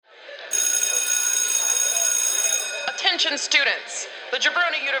Attention students, the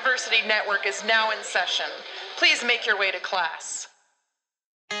Jabroni University Network is now in session. Please make your way to class.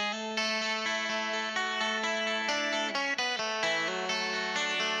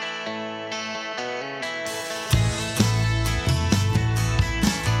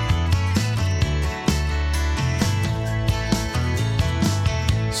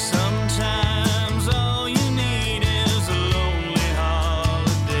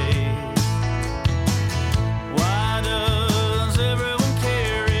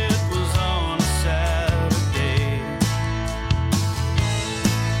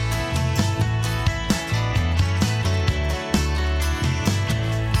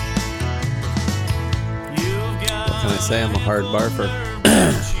 Say I'm a hard barfer.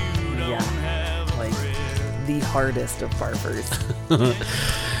 Yeah, like the hardest of barfers.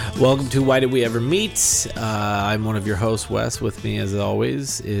 Welcome to Why Did We Ever Meet? I'm one of your hosts, Wes. With me, as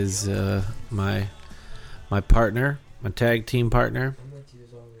always, is my partner, my tag team partner,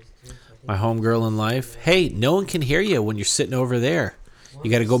 my homegirl in life. Hey, no one can hear you when you're sitting over there.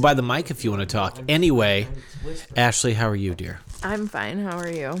 You got to go by the mic if you want to talk. Anyway, Ashley, how are you, dear? I'm fine. How are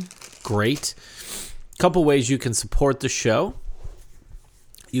you? Great. Couple ways you can support the show.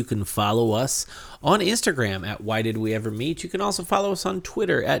 You can follow us on Instagram at Why Did We Ever Meet. You can also follow us on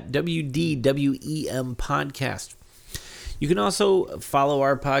Twitter at WDWEM Podcast. You can also follow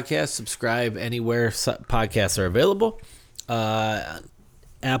our podcast, subscribe anywhere podcasts are available. Apple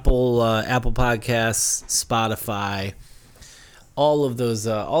Podcasts, Spotify, all of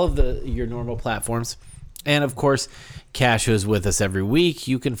your normal platforms. And of course, Cash is with us every week.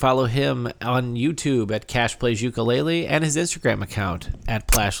 You can follow him on YouTube at Cash Plays Ukulele and his Instagram account at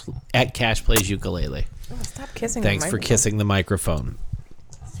Cash Plays Ukulele. Oh, stop kissing. Thanks for kissing the microphone.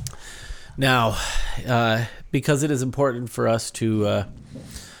 Now, because it is important for us to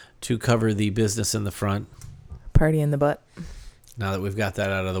cover the business in the front, party in the butt. Now that we've got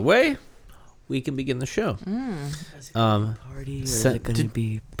that out of the way, we can begin the show. Party or is it going to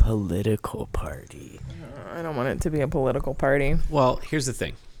be political party? I don't want it to be a political party. Well, here's the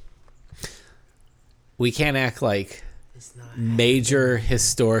thing. We can't act like major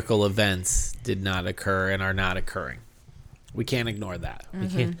historical events did not occur and are not occurring. We can't ignore that. We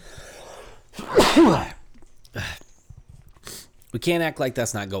can't act like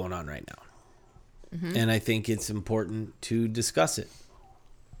that's not going on right now. And I think it's important to discuss it.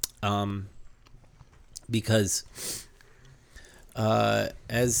 Because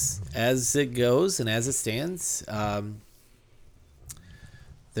as it goes and as it stands,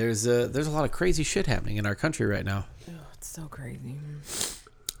 there's a lot of crazy shit happening in our country right now. Oh, it's so crazy.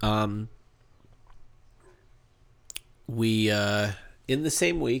 We in the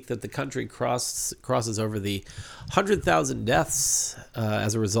same week that the country crosses over the 100,000 deaths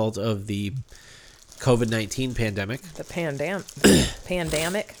as a result of the COVID-19 pandemic. The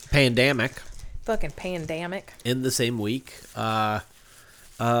pandemic. Fucking pandemic. In the same week,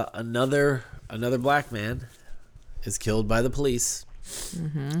 another black man is killed by the police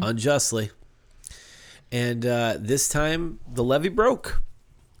unjustly, and this time the levee broke.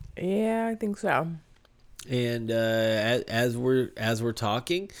 Yeah, I think so. And as we're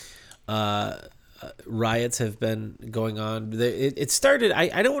talking, riots have been going on. It started.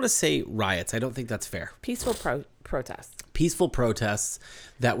 I don't want to say riots. I don't think that's fair. Peaceful protests. Peaceful protests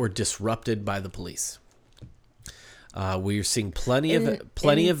that were disrupted by the police. We're seeing plenty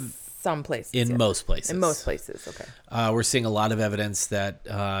of some places. In most places. In most places, okay. We're seeing a lot of evidence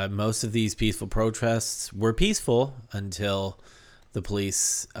that most of these peaceful protests were peaceful until the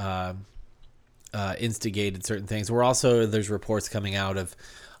police instigated certain things. There's reports coming out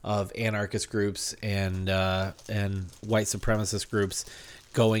of anarchist groups and white supremacist groups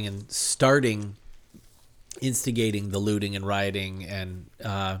going and instigating the looting and rioting and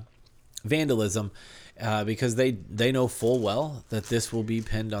vandalism because they know full well that this will be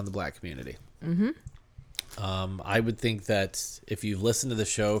pinned on the black community. I would think that if you've listened to the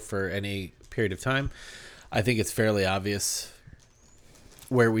show for any period of time, I think it's fairly obvious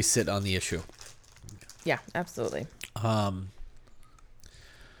where we sit on the issue. Yeah, absolutely.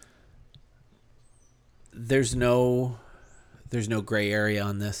 There's no gray area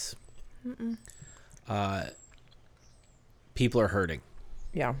on this. People are hurting.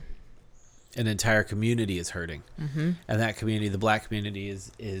 Yeah. An entire community is hurting. And that community, the black community,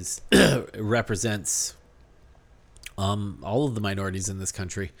 is represents all of the minorities in this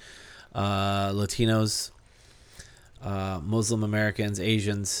country. Latinos, Muslim Americans,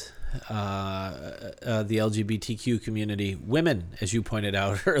 Asians, the LGBTQ community, women, as you pointed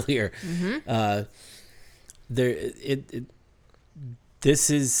out earlier. This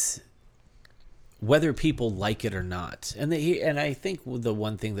is whether people like it or not. And I think the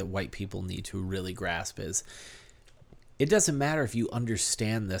one thing that white people need to really grasp is it doesn't matter if you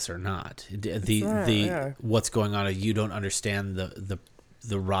understand this or not. What's going on, you don't understand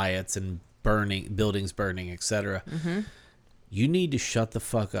the riots and buildings burning, etc. You need to shut the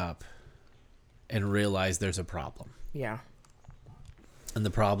fuck up and realize there's a problem. Yeah. And the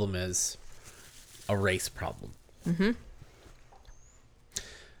problem is a race problem.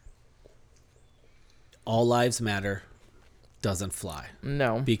 All lives matter doesn't fly.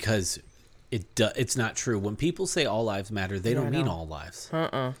 No. Because it's not true. When people say all lives matter, they don't mean all lives.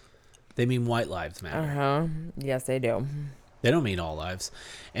 They mean white lives matter. Yes, they do. They don't mean all lives.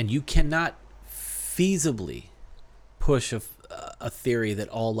 And you cannot feasibly push a theory that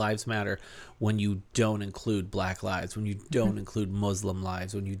all lives matter when you don't include black lives, when you don't include Muslim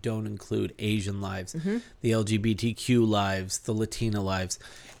lives, when you don't include Asian lives, the LGBTQ lives, the Latina lives,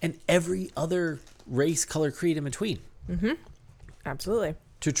 and every other race, color, creed in between. Absolutely.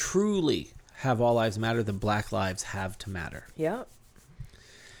 To truly have all lives matter, the black lives have to matter. Yep.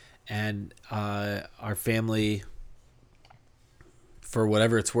 And our family, for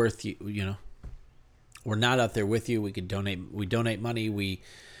whatever it's worth, you know, we're not out there with you. We could donate. We donate money. We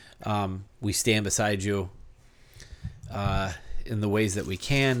stand beside you in the ways that we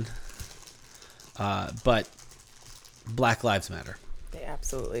can. But Black Lives Matter. They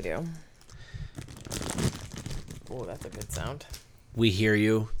absolutely do. Oh, that's a good sound. We hear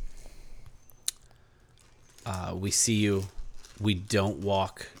you. We see you. We don't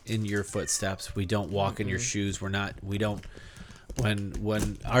walk in your footsteps. We don't walk in your shoes. We don't.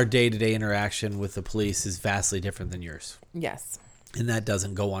 When our day-to-day interaction with the police is vastly different than yours. Yes. And that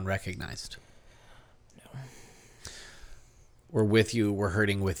doesn't go unrecognized. No. We're with you. We're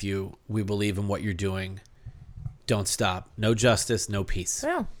hurting with you. We believe in what you're doing. Don't stop. No justice, no peace.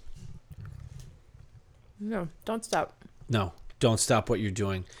 No. No, don't stop. No, don't stop what you're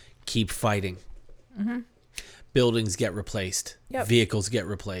doing. Keep fighting. Buildings get replaced. Yep. Vehicles get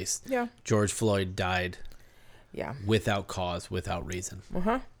replaced. Yeah. George Floyd died. Yeah. Without cause, without reason.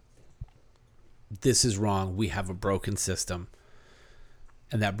 Uh-huh. This is wrong. We have a broken system.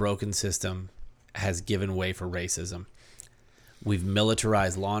 And that broken system has given way for racism. We've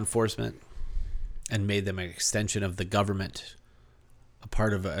militarized law enforcement and made them an extension of the government, a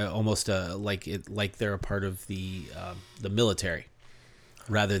part of like they're a part of the military,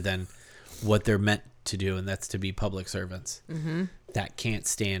 rather than what they're meant to do, and that's to be public servants. That can't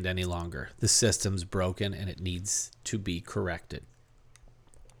stand any longer. The system's broken and it needs to be corrected.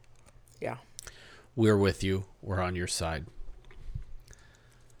 Yeah. We're with you. We're on your side.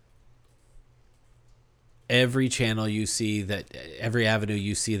 Every channel you see, every avenue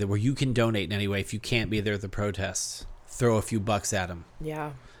you see that where you can donate in any way, if you can't be there at the protests, throw a few bucks at them.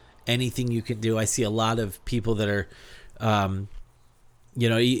 Yeah. Anything you can do. I see a lot of people that are,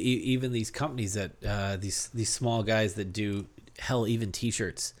 even these companies that these small guys that do, hell, even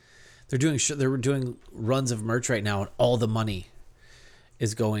T-shirts. They're doing runs of merch right now, and all the money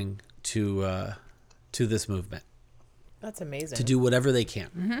is going to this movement. That's amazing. To do whatever they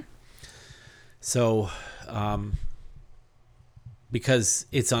can. So, because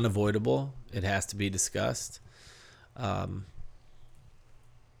it's unavoidable, it has to be discussed. It's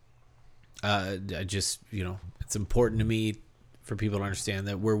important to me for people to understand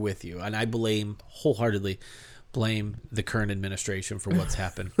that we're with you. And I wholeheartedly blame the current administration for what's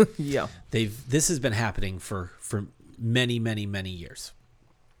happened. Yeah. This has been happening for many, many, many years.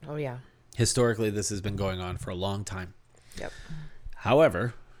 Oh, yeah. Historically, this has been going on for a long time. Yep.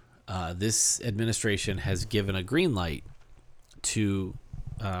 However, this administration has given a green light to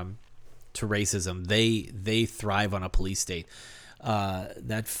racism. They thrive on a police state.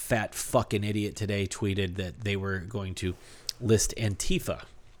 That fat fucking idiot today tweeted that they were going to list Antifa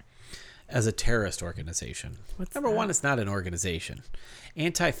as a terrorist organization. Number one, it's not an organization.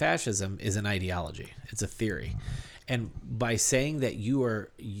 Anti-fascism is an ideology. It's a theory. And by saying that you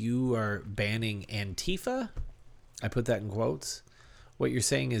are banning Antifa, I put that in quotes, what you're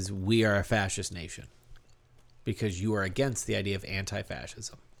saying is we are a fascist nation because you are against the idea of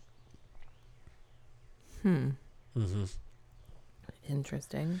anti-fascism.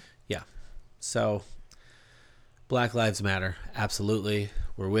 Interesting. Yeah. So Black Lives Matter. Absolutely.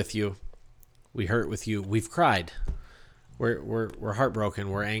 We're with you. We hurt with you. We've cried. We're heartbroken.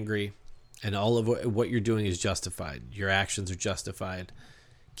 We're angry. And all of what you're doing is justified. Your actions are justified.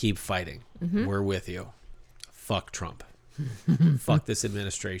 Keep fighting. We're with you. Fuck Trump. Fuck this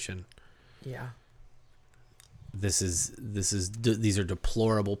administration. Yeah. These are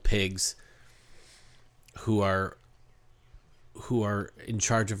deplorable pigs who who are in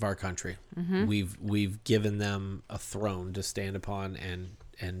charge of our country. We've given them a throne to stand upon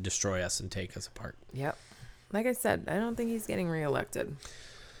and destroy us and take us apart. Yep. Like I said, I don't think he's getting reelected.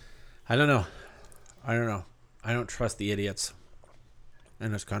 I don't know. I don't trust the idiots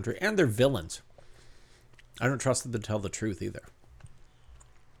in this country, and they're villains. I don't trust them to tell the truth either.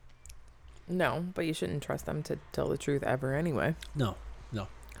 No, but you shouldn't trust them to tell the truth ever anyway. No.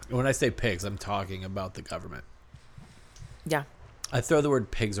 When I say pigs, I'm talking about the government. Yeah. I throw the word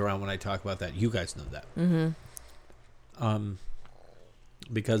pigs around when I talk about that. You guys know that. Mm-hmm.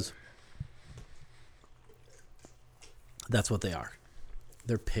 Because that's what they are.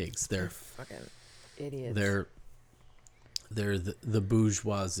 They're pigs. They're fucking idiots. They're the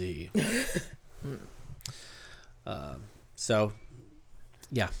bourgeoisie. So,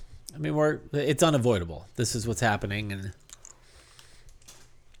 yeah. I mean, it's unavoidable. This is what's happening, and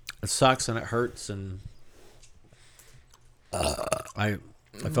it sucks and it hurts, and I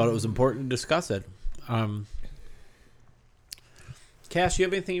thought it was important to discuss it. Cash, you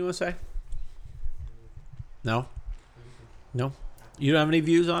have anything you want to say? No? You don't have any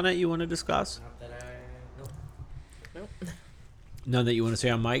views on it you want to discuss? Not that Nope. None that you want to say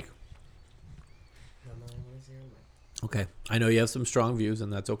on mic? Okay. I know you have some strong views,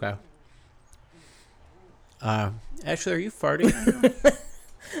 and that's okay. Ashley, are you farting?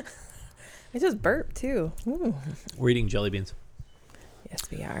 I just burped too. Ooh. We're eating jelly beans. Yes,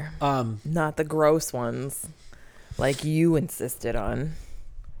 we are. Not the gross ones, like you insisted on.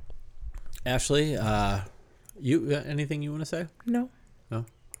 Ashley, you anything you want to say? No.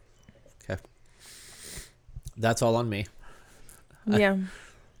 Okay. That's all on me. Yeah.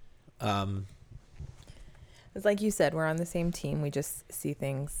 It's like you said, we're on the same team. We just see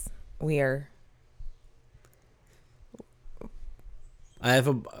things. I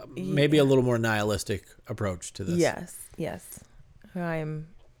have maybe a little more nihilistic approach to this. Yes. I'm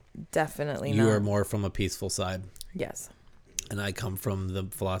definitely You not. are more from a peaceful side. Yes. And I come from the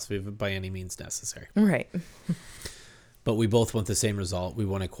philosophy of by any means necessary. Right. But we both want the same result. We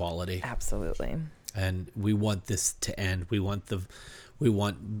want equality. Absolutely. And we want this to end. We want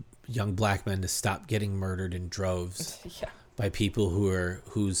young black men to stop getting murdered in droves by people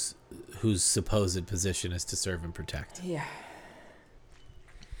whose supposed position is to serve and protect. Yeah.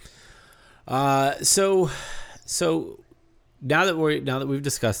 So now that we've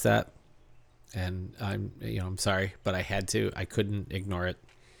discussed that, and I'm sorry, but I couldn't ignore it.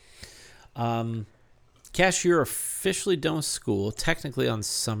 Cash, you're officially done with school, technically on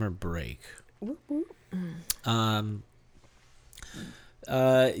summer break.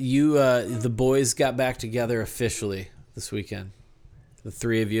 The boys got back together officially this weekend. The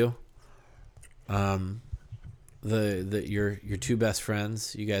three of you. Your two best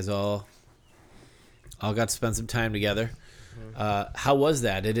friends. You guys all got to spend some time together. How was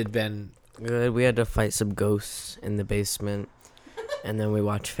that? It had been good. We had to fight some ghosts in the basement, and then we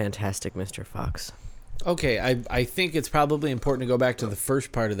watched Fantastic Mr. Fox. Okay, I think it's probably important to go back to the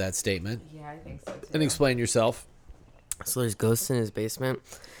first part of that statement. Yeah, I think so too. And explain yourself. So there's ghosts in his basement,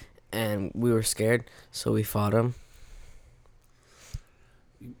 and we were scared, so we fought them.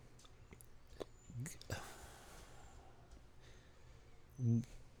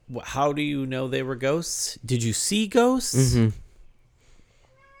 How do you know they were ghosts? Did you see ghosts? Mm-hmm.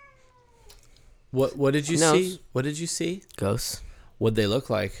 What did you see? What did you see? Ghosts. What'd they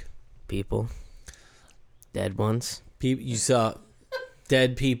look like? People. Dead ones. You saw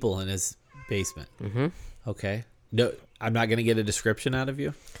dead people in his basement. Mm-hmm. Okay. No, I'm not going to get a description out of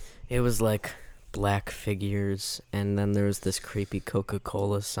you. It was like black figures, and then there was this creepy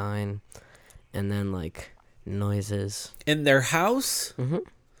Coca-Cola sign, and then like noises. In their house? Mm-hmm.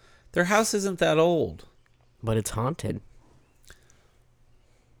 Their house isn't that old. But it's haunted.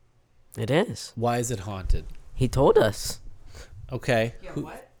 It is. Why is it haunted? He told us. Okay. Yeah,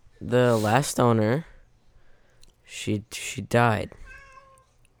 what? The last owner, she died.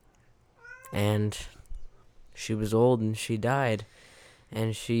 And she was old and she died.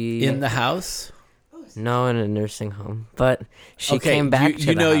 And she... In the house? No, in a nursing home. But she came back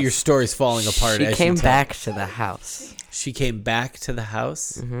to the house. Your story's falling apart. She came back to the house. She came back to the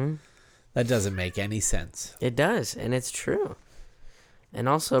house? Mm-hmm. That doesn't make any sense. It does, and it's true. And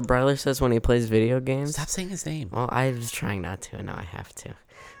also, Bryler says when he plays video games... Stop saying his name. Well, I was trying not to, and now I have to.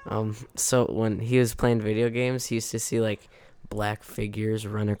 So when he was playing video games, he used to see, like, black figures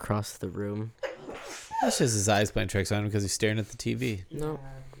run across the room. That's just his eyes playing tricks on him because he's staring at the TV. No.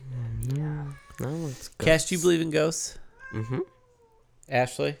 Yeah. No, it's ghosts. Cash, do you believe in ghosts? Mm-hmm.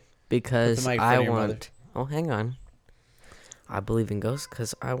 Ashley? Because mic in I front of your mother. want... Oh, hang on. I believe in ghosts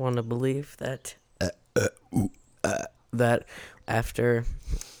because I want to believe that that after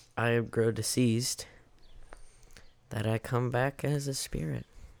I grow deceased, that I come back as a spirit.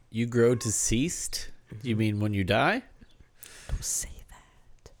 You grow deceased? You mean when you die? Don't say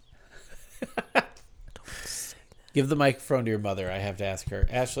Give the microphone to your mother. I have to ask her.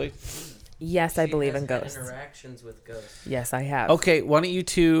 Ashley? Yes, I believe in ghosts. Interactions with ghosts. Yes, I have. Okay, why don't you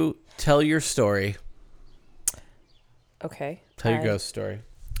two tell your story? Okay. Tell your ghost story.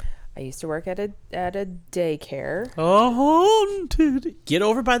 I used to work at a daycare. A haunted. Get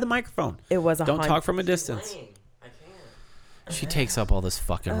over by the microphone. It was a Don't haunted. talk from a distance. I can't. She takes up all this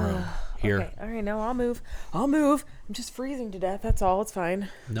fucking room. Here. Okay. All right, no, I'll move. I'm just freezing to death. That's all. It's fine.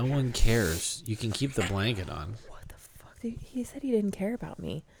 No one cares. You can keep the blanket on. What the fuck? He said he didn't care about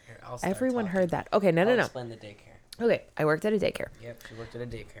me. Here, I'll start Everyone talking. heard that. Okay, no. Explain the daycare. Okay, I worked at a daycare. Yep, she worked at a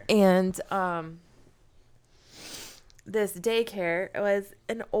daycare. And this daycare was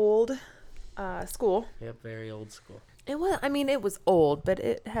an old school. Yep, very old school. It was old, but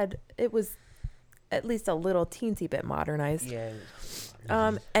it was at least a little teensy bit modernized. Yeah.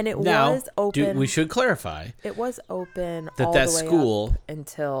 And it Now, was open. we should clarify It was open that all that the way school up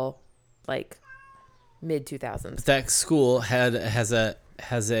until like mid 2000s. that school has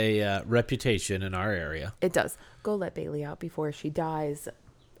a reputation in our area. It does. Go let Bailey out before she dies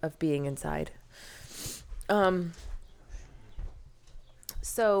of being inside.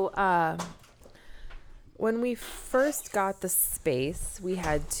 So when we first got the space, we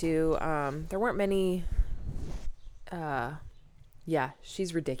had to there weren't many yeah,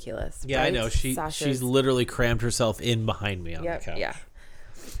 she's ridiculous. Yeah, right? I know. She's Sasha's- literally crammed herself in behind me on the couch. Yeah.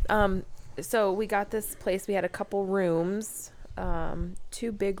 So we got this place. We had a couple rooms,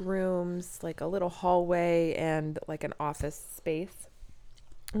 2 big rooms, like a little hallway and like an office space.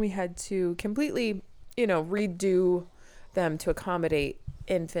 We had to completely, redo them to accommodate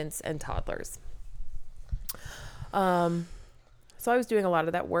infants and toddlers. So I was doing a lot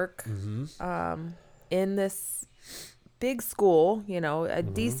of that work in this big school, a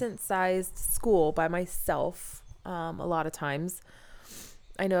decent sized school by myself a lot of times.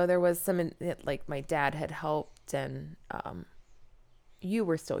 I know there was some, like my dad had helped, and you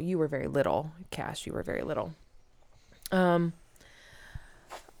were very little. Cash, you were very little. The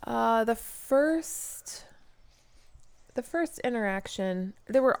first interaction,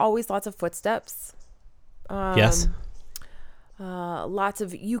 there were always lots of footsteps. Yes. Lots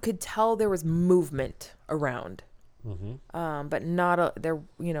of, you could tell there was movement around. But there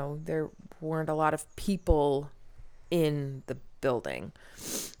weren't a lot of people in the building.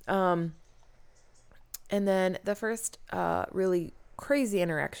 And then the first really crazy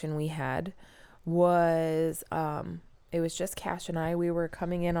interaction we had was it was just Cash and I. We were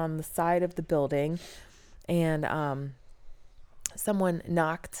coming in on the side of the building, and someone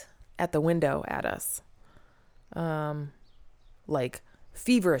knocked at the window at us, like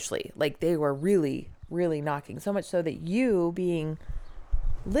feverishly, like they were really knocking, so much so that you, being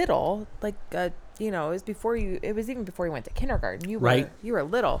little, like it was even before you went to kindergarten. You were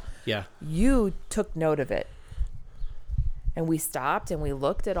little. Yeah. You took note of it, and we stopped and we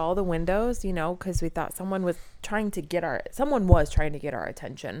looked at all the windows, because we thought someone was trying to get our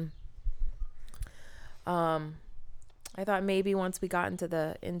attention. I thought maybe once we got into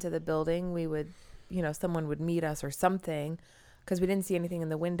the building, we would, someone would meet us or something, because we didn't see anything in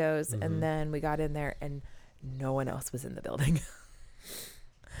the windows. And then we got in there and no one else was in the building.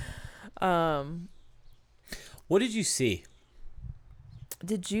 What did you see?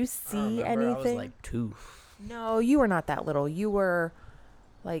 Did you see I was anything? like 2. No, you were not that little. You were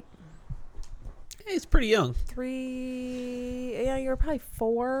like Hey, it's pretty young. 3. Yeah, you were probably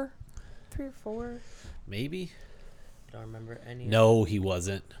 4. 3 or 4. Maybe. Don't remember any. No, he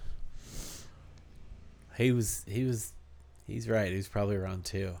wasn't. He's right. He was probably around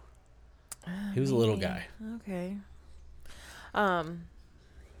 2. He was a little guy. Okay.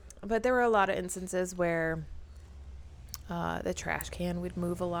 But there were a lot of instances where the trash can would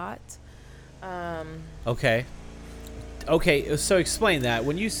move a lot. Okay, so explain that.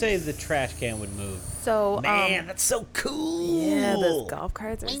 When you say the trash can would move. So Man, that's so cool. yeah, those golf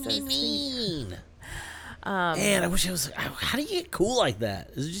carts are so sweet. Man, I wish it was. How do you get cool like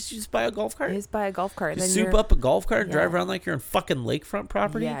that? Is it just you just buy a golf cart? Just buy a golf cart. Just and soup you're- up a golf cart and drive Yeah. around like you're on fucking lakefront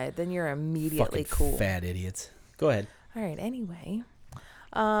property? Yeah, then you're immediately Fucking cool. fat idiots. Go ahead. All right. Anyway,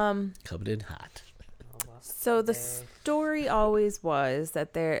 Coming in hot. so the story always was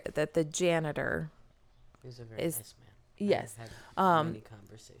that the janitor, He's a very is- nice man. yes, I've had many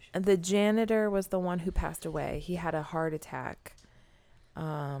conversations. the janitor was the one who passed away. He had a heart attack.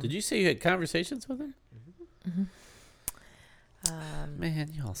 Did you say you had conversations with him? Um, Man,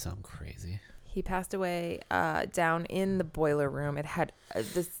 you all sound crazy. He passed away down in the boiler room. It had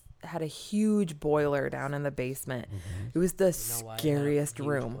had a huge boiler down in the basement. It was the scariest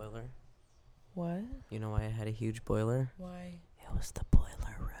room. Boiler? What? You know why I had a huge boiler? Why? It was the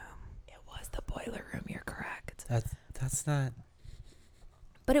boiler room. It was the boiler room. You're correct. That's not.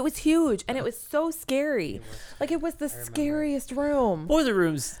 But it was huge, and it was so scary. It was the scariest room. Boiler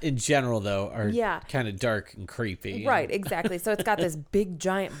rooms in general, though, are Yeah. kind of dark and creepy. Right, exactly. So it's got this big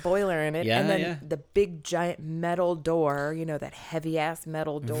giant boiler in it, Yeah, and then yeah. the big giant metal door. You know, that heavy ass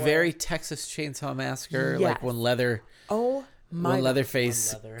metal door. Very Texas Chainsaw Massacre, Yes. like when Oh my when God.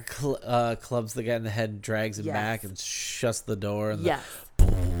 Leatherface Leather. clubs the guy in the head, and drags him Yes. back, and shuts the door. And Yes.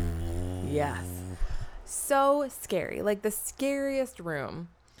 Yes. So scary. Like the scariest room.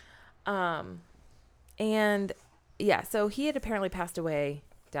 And yeah, so he had apparently passed away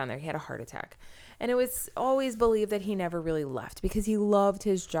down there. He had a heart attack. And it was always believed that he never really left because he loved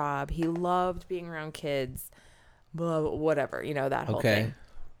his job. He loved being around kids. Blah, blah, whatever, you know, that whole thing.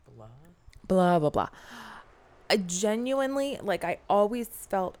 Blah, blah, blah. I genuinely, I always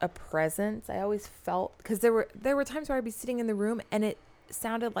felt a presence. I always felt, because there were times where I'd be sitting in the room and it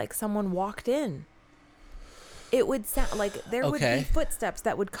sounded like someone walked in. It would sound like there would be footsteps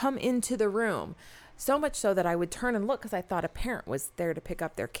that would come into the room. So much so that I would turn and look because I thought a parent was there to pick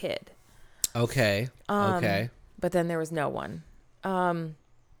up their kid. Okay. Okay. But then there was no one.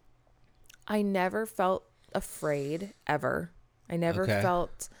 I never felt afraid ever. I never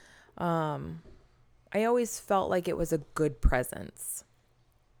felt, I always felt like it was a good presence.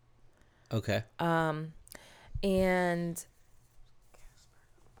 Okay. And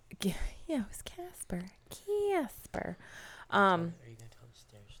yeah, it was Casper. Are you gonna tell the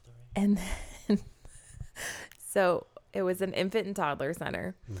stair story? And then, so it was an infant and toddler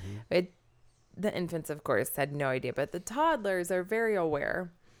center. The infants, of course, had no idea, but the toddlers are very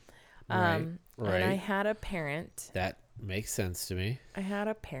aware. Right. And I had a parent. That makes sense to me. I had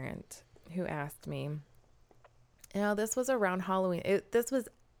a parent who asked me. This was around Halloween. This was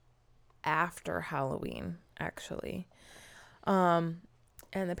after Halloween, actually. And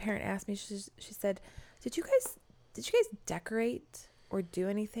the parent asked me. She said, "Did you guys decorate or do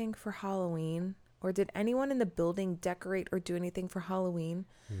anything for Halloween? Or did anyone in the building decorate or do anything for Halloween?"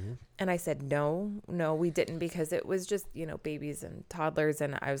 And I said, no, we didn't, because it was just, babies and toddlers.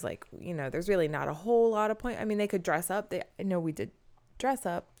 And I was like, there's really not a whole lot of point. I mean, they could dress up. We did dress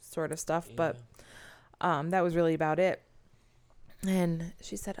up sort of stuff, but that was really about it. And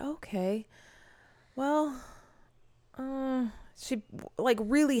she said, okay, well, she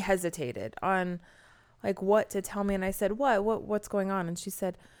really hesitated on what to tell me. And I said, what's going on? And she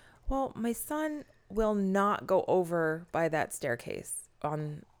said, well, my son will not go over by that staircase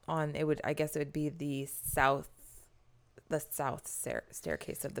I guess it would be the south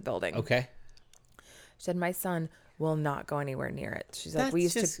staircase of the building. Okay. She said, my son will not go anywhere near it. She's like,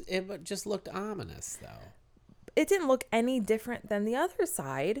 it just looked ominous, though. It didn't look any different than the other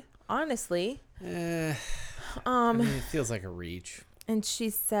side, honestly. I mean, it feels like a reach. And she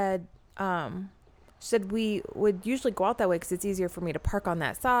said, we would usually go out that way because it's easier for me to park on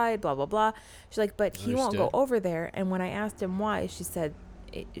that side, blah, blah, blah. She's like, but he won't go over there. And when I asked him why, she said,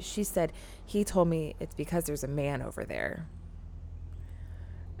 he told me it's because there's a man over there.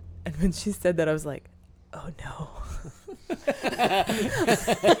 And when she said that, I was like, oh no.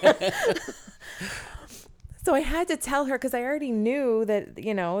 So I had to tell her, because I already knew that,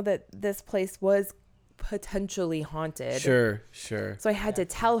 that this place was potentially haunted. Sure. So I had to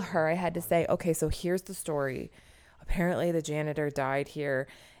tell her, I had to say, okay, so here's the story. Apparently the janitor died here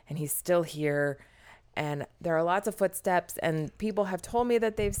and he's still here. And there are lots of footsteps and people have told me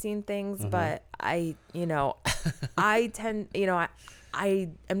that they've seen things, but I am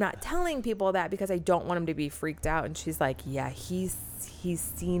not telling people that because I don't want them to be freaked out. And she's like, yeah, he's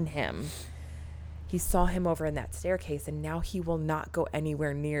seen him. He saw him over in that staircase and now he will not go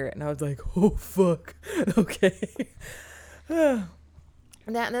anywhere near it. And I was like, oh, fuck. Okay.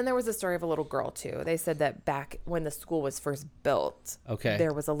 And then there was a story of a little girl, too. They said that back when the school was first built,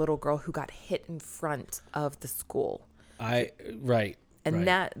 there was a little girl who got hit in front of the school. Right. And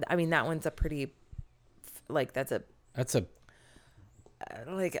that one's a pretty, that's a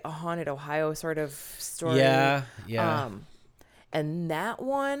haunted Ohio sort of story. Yeah. And that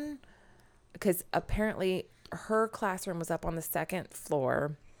one, because apparently her classroom was up on the second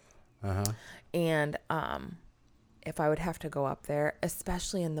floor. And if I would have to go up there,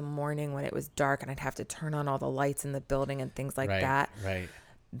 especially in the morning when it was dark and I'd have to turn on all the lights in the building and things like that. Right.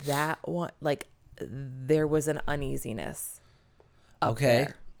 That one, there was an uneasiness up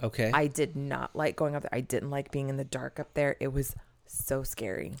there. Okay. I did not like going up there. I didn't like being in the dark up there. It was So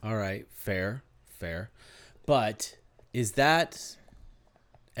scary. All right, fair. But is that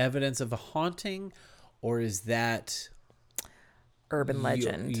evidence of a haunting, or is that Urban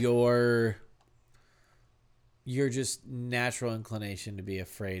legend. Your just natural inclination to be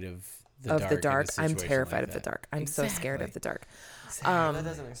afraid of the dark? The dark. in a I'm situation terrified like of the that? dark. I'm so scared of the dark. That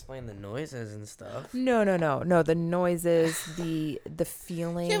doesn't explain the noises and stuff. No. The noises, the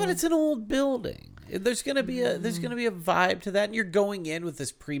feeling. Yeah, but it's an old building. There's gonna be a vibe to that, and you're going in with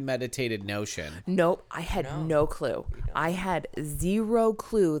this premeditated notion. Nope. I had no clue. I had zero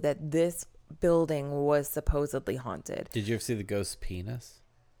clue that this building was supposedly haunted. Did you ever see the ghost penis?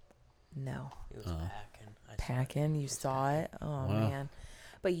 No. He was packing. Packing. You saw it? Oh, man.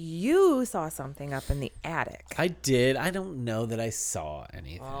 But you saw something up in the attic. I did. I don't know that I saw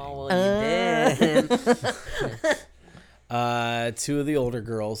anything. Oh, well, you did. Two of the older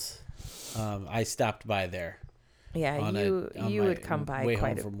girls. I stopped by there. Yeah, on you my would come by way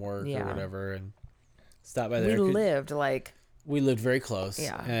quite home from work yeah. or whatever, and stopped by We there. lived like We lived very close.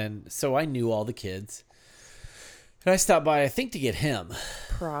 Yeah. And so I knew all the kids. And I stopped by, I think, to get him.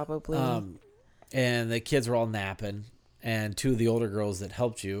 probably. And the kids were all napping. And two of the older girls that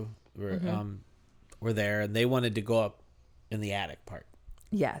helped you were there. And they wanted to go up in the attic part.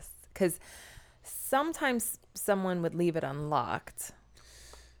 Yes, because sometimes someone would leave it unlocked,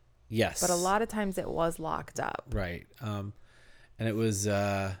 Yes. but a lot of times it was locked up. Right. And it was...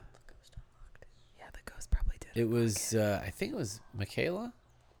 Yeah, the ghost probably did. It was, I think it was Michaela?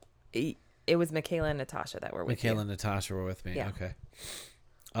 It was Michaela and Natasha that were with Michaela you. and Natasha were with me. Yeah. Okay.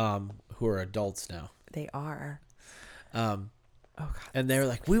 Who are adults now. They are. Oh God. And they were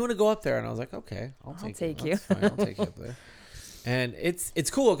like, "We want to go up there," and I was like, "Okay, I'll take you. you." That's fine. I'll take you up there." And it's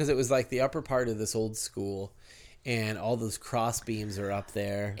cool because it was like the upper part of this old school, and all those cross beams are up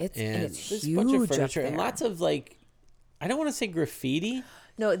there. It's there's huge a bunch of up furniture and there. lots of like, I don't want to say graffiti.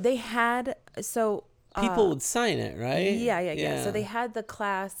 No, they had People would sign it, right? Yeah. So they had the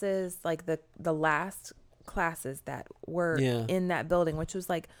classes, like the last classes that were in that building, which was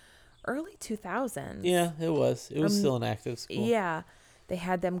like early 2000s. Yeah, it was. It was still an active school. Yeah. They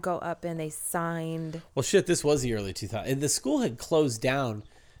had them go up and they signed. Well, shit, this was the early 2000s. And the school had closed down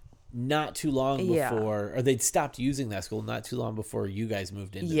not too long Yeah. before, or they'd stopped using that school not too long before you guys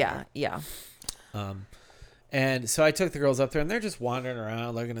moved into there. Yeah. And so I took the girls up there, and they're just wandering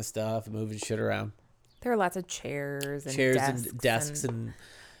around, looking at stuff, and moving shit around. There were lots of chairs and Desks and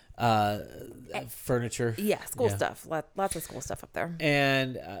furniture. Yeah, school stuff. Lots of school stuff up there.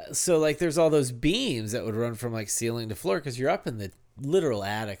 And so, like, there's all those beams that would run from, like, ceiling to floor because you're up in the literal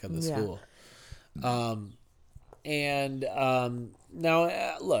attic of the school. Now,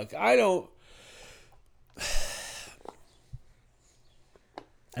 look, I don't...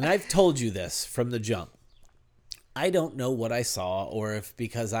 And I've told you this from the jump. I don't know what I saw, or if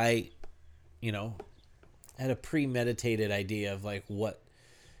because I, had a premeditated idea of like what,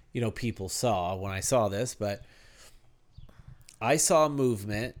 people saw when I saw this, but I saw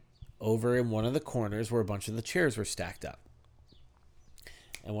movement over in one of the corners where a bunch of the chairs were stacked up.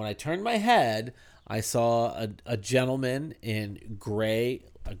 And when I turned my head, I saw a gentleman in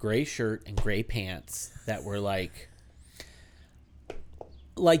a gray shirt and gray pants that were like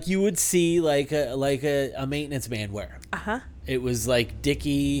you would see like a maintenance man wear. It was like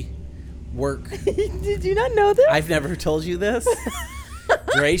Dickie work. Did you not know this? I've never told you this.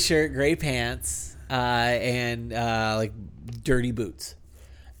 Gray shirt, gray pants, and like dirty boots.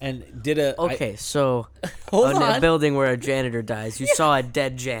 And did a so Hold on on. a building where a janitor dies, you saw a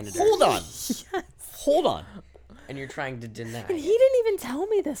dead janitor. Hold on. And you're trying to deny And it. he didn't even tell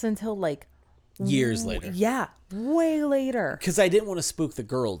me this until like Years later. Yeah, way later. Because I didn't want to spook the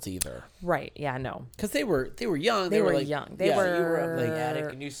girls either. Right? Yeah, no. Because they were young. They were like, young. You were up The like,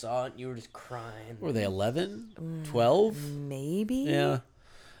 attic and you saw it and you were just crying. were they 11, 12? Maybe. Yeah.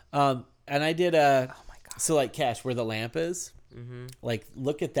 And I did oh my God. So like Cash, where the lamp is, like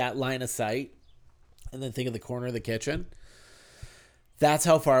look at that line of sight, and then think of the corner of the kitchen. That's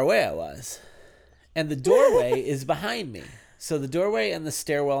how far away I was, and the doorway is behind me. So the doorway and the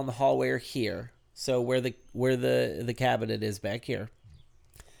stairwell and the hallway are here. So where the cabinet is back here.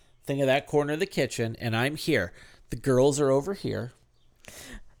 Think of that corner of the kitchen, and I'm here. The girls are over here,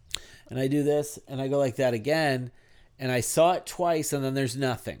 and I do this, and I go like that again, and I saw it twice, and then there's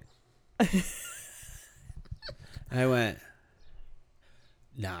nothing. I went,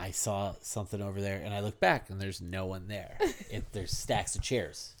 nah, I saw something over there, and I look back, and there's no one there. There's stacks of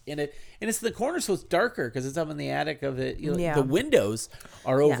chairs in it, and it's the corner, so it's darker because it's up in the attic of it. Yeah. The windows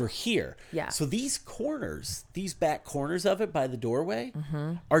are over here. Yeah. So these corners, these back corners of it by the doorway,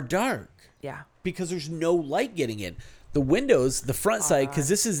 are dark Yeah. because there's no light getting in. The windows, the front side, because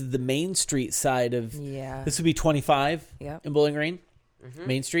this is the Main Street side of. Yeah. This would be 25 Yep. in Bowling Green,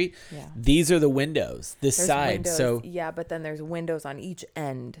 Main Street. Yeah. These are the windows. This There's side. windows, So yeah, but then there's windows on each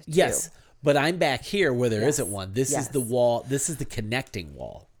end. Too. yes, but I'm back here where there Yes. not one. This is Yes. the wall. This is the connecting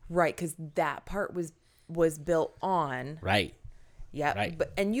wall. Right, because that part was built on. Right. Yeah, Right.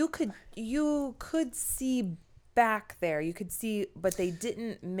 but and you could see back there. You could see, but they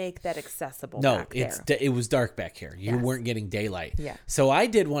didn't make that accessible. No, back it's there. it was dark back here. You Yes. weren't getting daylight. Yeah. So I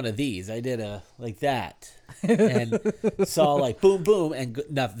did one of these. I did a like that, and saw like boom, boom, and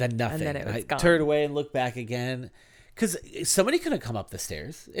then nothing. then it was I gone. turned away and looked back again, because somebody could have come up the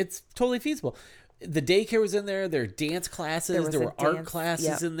stairs. It's totally feasible. The daycare was in there. There were dance classes. was There a were art dance- classes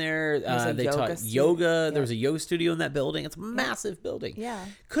yep. in there. was a They yoga taught studio. yoga. Yep. There was a yoga studio in that building. It's a massive building. Yeah.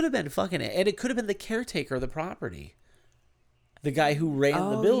 Could have been fucking, and it could have been the caretaker of the property. The guy who ran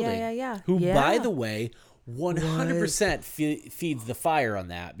the Oh, building. yeah. Who, Yeah. by the way, 100% feeds the fire on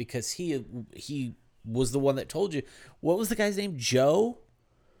that, because he was the one that told you. What was the guy's name? Joe?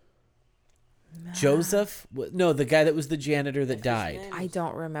 Joseph? No, the guy that was the janitor that died. I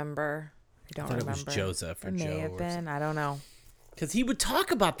don't remember. I don't thought it remember. was Joseph or It may Joe have or been. I don't know. Because he would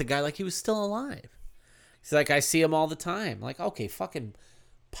talk about the guy like he was still alive. He's like, I see him all the time. Like, okay, fucking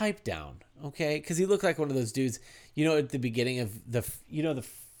pipe down, okay? Because he looked like one of those dudes, at the beginning of the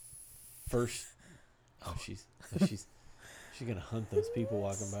first. Oh, she's gonna hunt those people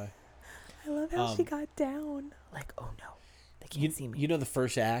walking by. I love how she got down. Like, oh no, they can't see me. You know the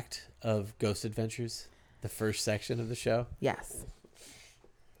first act of Ghost Adventures, the first section of the show. Yes.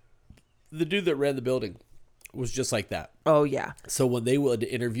 The dude that ran the building was just like that. Oh yeah. So when they would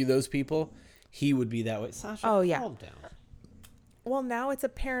interview those people, he would be that way. Sasha, Oh, yeah. calm down. Well, now it's a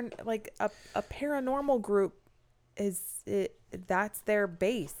paranormal group. That's their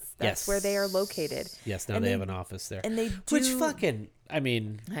base. That's Yes. where they are located. Yes, now And they have an office there. and they Which do- fucking, I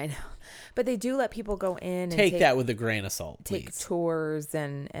mean, I know, but they do let people go in and take that with a grain of salt, take please. tours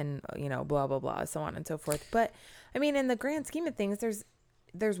and blah blah blah, so on and so forth. But I mean, in the grand scheme of things,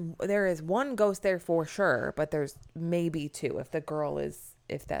 there is one ghost there for sure, but there's maybe two if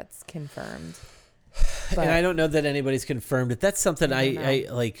that's confirmed. But And I don't know that anybody's confirmed it. That's something I I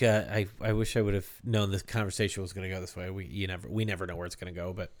don't like. I wish I would have known this conversation was going to go this way. We never know where it's going to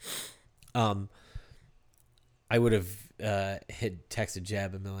go. But, I would have texted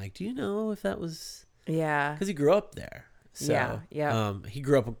Jeb and been like, "Do you know if that was?" yeah, Because he grew up there. So, Yeah, yeah. He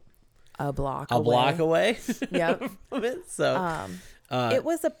grew up a block a block away. Yep. from it. So, It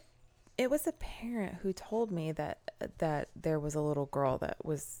was a parent who told me that there was a little girl that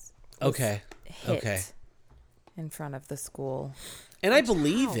was okay, hit okay. in front of the school. And I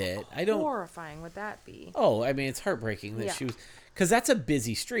believe How it. I don't. horrifying would that be? Oh, I mean, it's heartbreaking that Yeah. she was, because that's a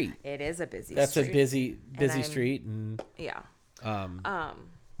busy street. It is a busy. That's street. a busy I'm- street, and Yeah.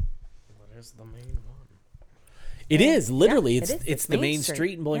 Where's the main one? it is literally it it's is. it's It's the Main main Street.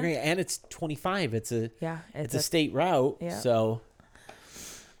 street in Bowling Yeah. Green, and it's 25. It's a Yeah. it's a state route. Yeah. So,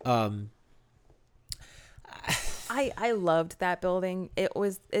 I loved that building. It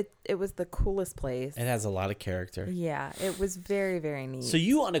was the coolest place. it has a lot of character. Yeah, it was very, very neat. So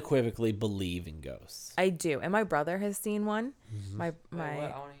you unequivocally believe in ghosts. I do, and my brother has seen one. Mm-hmm. My Wait, what?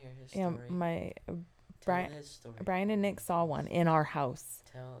 I want to hear his story. my Tell his story. Brian and Nick saw one in our house.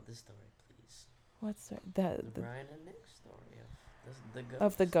 Tell the story, please. What's the Brian and Nick's story of the ghost.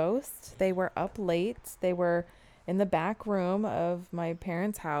 of the ghost? They were up late. They were in the back room of my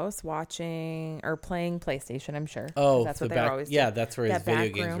parents' house watching or playing PlayStation, I'm sure. 'cause Oh, that's the what they back, were always yeah, doing. that's where his That video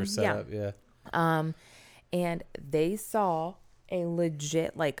back games were room, set yeah. up. Yeah. And they saw a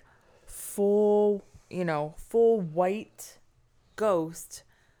legit full white ghost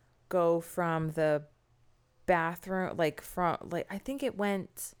go from the bathroom, I think it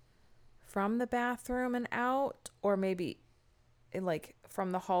went from the bathroom and out, or maybe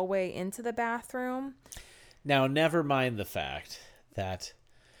from the hallway into the bathroom. Now, never mind the fact that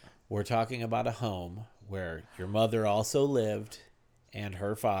we're talking about a home where your mother also lived and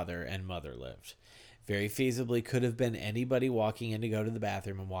her father and mother lived. Very feasibly could have been anybody walking in to go to the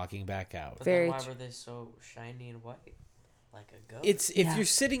bathroom and walking back out. But Very then why tr- were they so shiny and white? Like a ghost? It's if Yeah. you're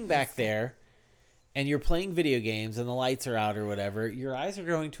sitting back there and you're playing video games and the lights are out or whatever, your eyes are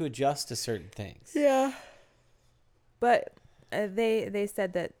going to adjust to certain things. Yeah. But they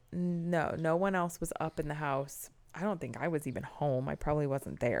said that no one else was up in the house. I don't think I was even home. I probably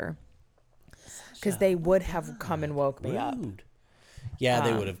wasn't there. Because they would have come and woke me up. Rude. Yeah,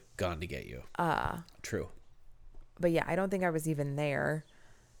 they would have gone to get you. True. But yeah, I don't think I was even there.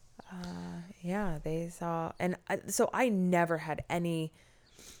 Yeah, they saw, and so I never had any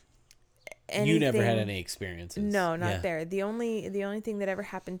You never had anything- any experiences. No, not Yeah. there. The only thing that ever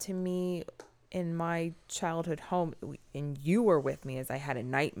happened to me in my childhood home, and you were with me, is I had a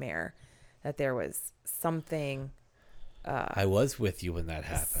nightmare that there was something. I was with you when that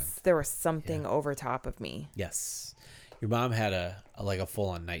happened. There was something over top of me. Yes. Your mom had a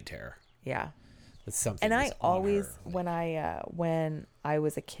full-on night terror. Yeah. That's something. And I that's on always, her. when I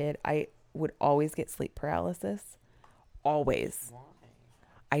was a kid, I would always get sleep paralysis. Always.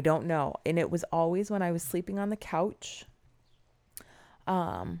 I don't know. And it was always when I was sleeping on the couch.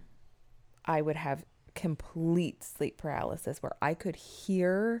 I would have complete sleep paralysis where I could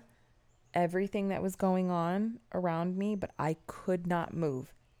hear everything that was going on around me, but I could not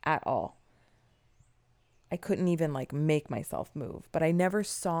move at all. I couldn't even like make myself move, but I never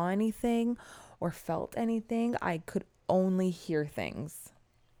saw anything or felt anything. I could only hear things.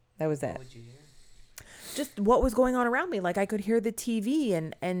 That was it. What would you hear? Just what was going on around me. Like I could hear the TV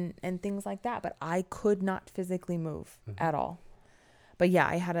and things like that, but I could not physically move at all. But yeah,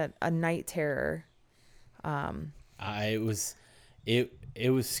 I had a night terror. It was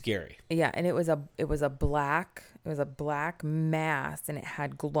scary. Yeah, and it was a black mass, and it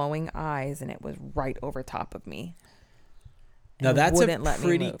had glowing eyes, and it was right over top of me. Now And that's a wouldn't let me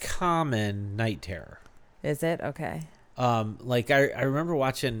pretty move. common night terror. Is it? Okay. Like I remember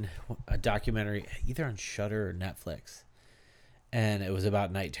watching a documentary either on Shudder or Netflix, and it was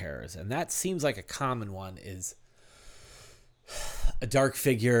about night terrors, and that seems like a common one is a dark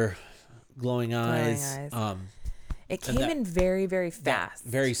figure, glowing eyes. eyes. It and came that- in very, very that fast.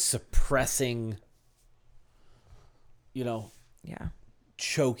 very suppressing, Yeah.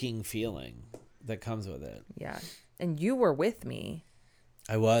 choking feeling that comes with it. Yeah. And you were with me.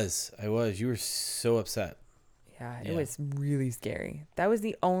 I was. You were so upset. Yeah, it Yeah. was really scary. That was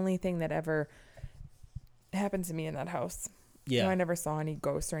the only thing that ever happened to me in that house. Yeah. No, I never saw any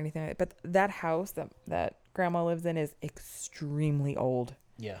ghosts or anything. But that house that Grandma lives in is extremely old.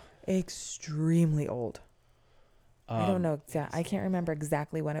 Yeah. Extremely old. I don't know I can't remember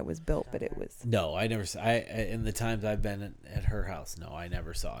exactly when it was built, but it was. No, I never. In the times I've been at her house, no, I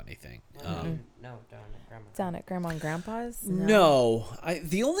never saw anything. No, down at Grandma. Down at Grandma and Grandpa's? No,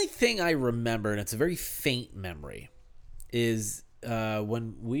 the only thing I remember, and it's a very faint memory, is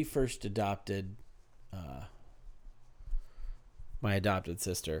when we first adopted my adopted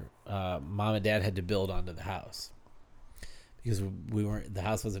sister. Mom and Dad had to build onto the house because we weren't. The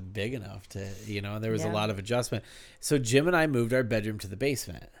house wasn't big enough to, and there was a Yeah. lot of adjustment. So Jim and I moved our bedroom to the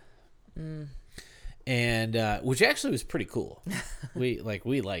basement. And which actually was pretty cool. we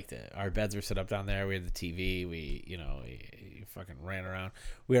liked it. Our beds were set up down there. We had the TV. We fucking ran around.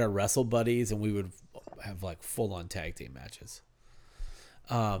 We had our wrestle buddies, and we would have like full on tag team matches.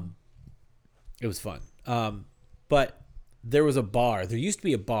 It was fun. But there was a bar. There used to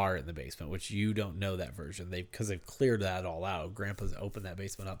be a bar in the basement, which you don't know that version. Because they've cleared that all out. Grandpa's opened that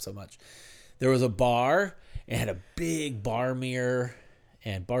basement up so much. There was a bar. It had a big bar mirror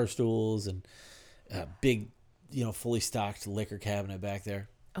and bar stools and a big, fully stocked liquor cabinet back there.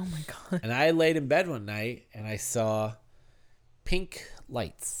 Oh my God. And I laid in bed one night and I saw pink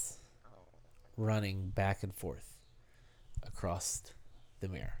lights running back and forth across the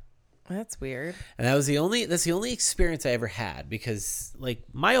mirror. That's weird. And that's the only experience I ever had because like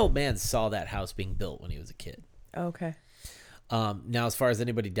my old man saw that house being built when he was a kid. Okay. Now as far as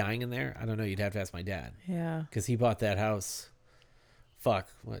anybody dying in there, I don't know. You'd have to ask my dad Yeah. because he bought that house.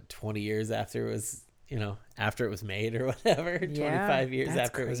 20 years after it was, after it was made or whatever, 25 years that's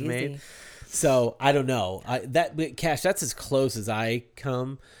after it was crazy. made. So I don't know. Cash, that's as close as I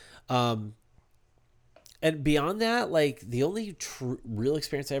come. And beyond that, like the only real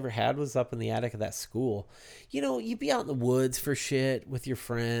experience I ever had was up in the attic of that school. You'd be out in the woods for shit with your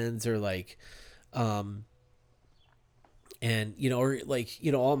friends or like, and or like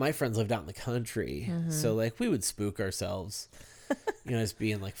all my friends lived out in the country, so like we would spook ourselves, as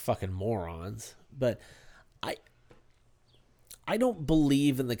being like fucking morons. But I don't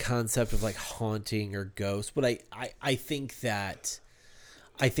believe in the concept of like haunting or ghosts, but I think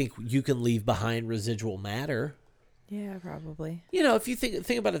you can leave behind residual matter. Yeah, probably. If you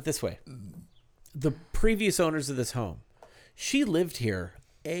think about it this way, the previous owners of this home, she lived here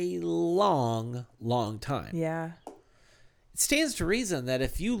a long, long time. Yeah. It stands to reason that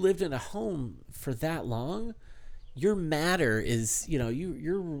if you lived in a home for that long, your matter is,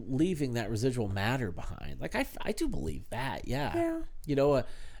 you're leaving that residual matter behind. Like I do believe that. Yeah.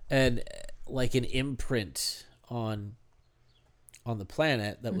 And like an imprint on the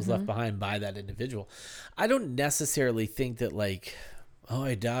planet that was left behind by that individual. I don't necessarily think that like, oh,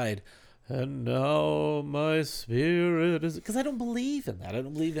 I died and now my spirit is, because I don't believe in that. I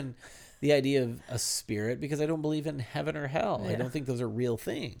don't believe in the idea of a spirit because I don't believe in heaven or hell. I Yeah. don't think those are real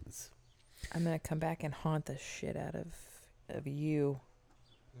things. I'm gonna come back and haunt the shit out of you.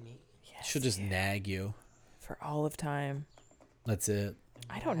 Me? Yes, She'll just nag you. for all of time. That's it.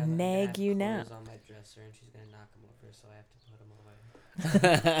 I don't nag you now. On my dresser, and she's gonna knock them over, so I have to put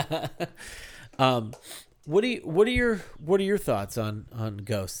them away. What are your thoughts on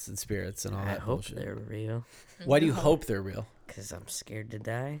ghosts and spirits and all I that hope bullshit? they're real, Why do you hope they're real? cause I'm scared to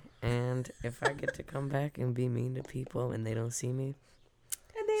die, and if I get to come back and be mean to people and they don't see me,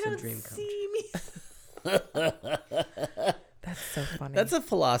 And they It's a don't dream come see me. That's so funny. That's a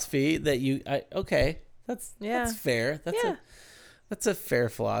philosophy that okay. That's Yeah. that's fair. Yeah. That's a fair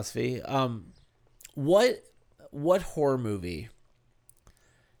philosophy. What horror movie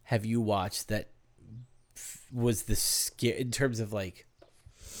have you watched that was the scare in terms of like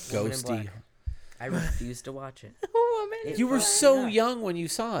Woman in ghosty? Black. I refuse to watch it. woman. It You were fucked me so up. young when you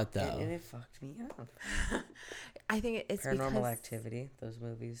saw it, though. And it fucked me up. I think it's Paranormal because Activity. Those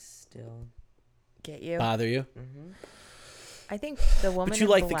movies still. get you. Bother you? I think the woman. But you in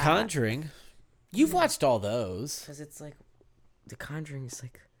like The Black- Conjuring. You've watched all those. Because it's like. The Conjuring is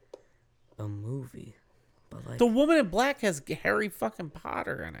like a movie. But like. The Woman in Black has Harry fucking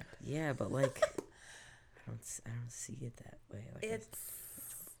Potter in it. Yeah, but like. I don't see it that way. Like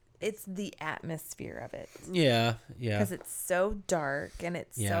It's the atmosphere of it Yeah, because it's so dark and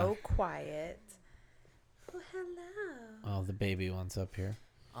it's Yeah. so quiet. Oh, hello. Oh, the baby one's up here.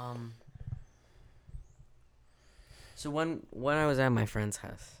 So when I was at my friend's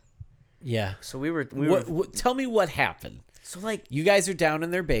house, Yeah. so we were Tell me what happened. so like You guys are down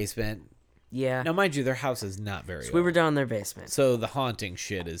in their basement. yeah. Now, mind you, their house is not very So we were old. down in their basement, So the haunting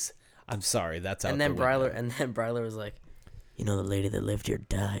shit is. I'm sorry, that's out and then the window. Bryler was like, "You know the lady that lived here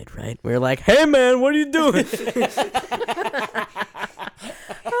died, right?" We were like, "Hey man, what are you doing?"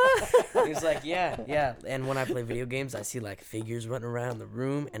 He was like, "Yeah." And when I play video games, I see like figures running around the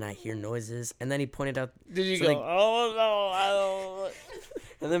room, and I hear noises. And then he pointed out. Did you so, go? like- Oh no! I don't.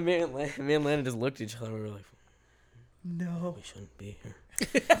 And then me and Landon just looked at each other. And we were like, No, "We shouldn't be here."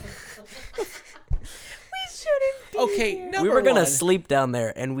 we shouldn't. Be Okay, here. number We were gonna one, sleep down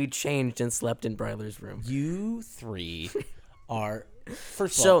there, and we changed and slept in Bryler's room. You three are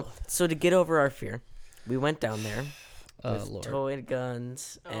first of all. So to get over our fear, we went down there Oh with Lord. toy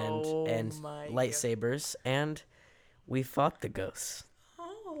guns Oh, and my lightsabers, and we fought the ghosts.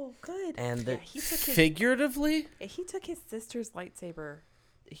 Oh, good. And yeah, he took his Figuratively, sister's lightsaber.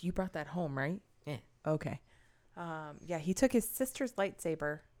 You brought that home, right? Yeah. Okay. Yeah, he took his sister's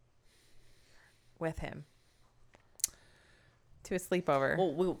lightsaber with him to a sleepover.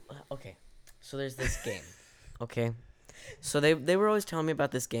 Well, okay. So there's this game. Okay. So they were always telling me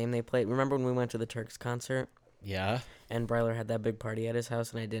about this game they played. Remember when we went to the Turks concert yeah, and Bryler had that big party at his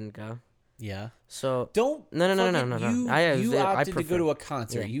house and I didn't go? yeah. So Don't. No. You, I you opted to prefer- go to a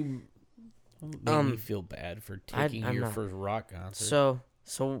concert. Yeah. You made me feel bad for taking I'm your not. first rock concert.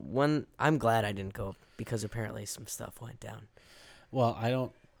 So when I'm glad I didn't go because apparently some stuff went down. well, I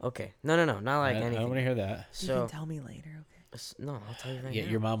don't. Okay. No, not like I don't anything. want to hear that. you So can tell me later, okay? no, I'll tell you right Yeah,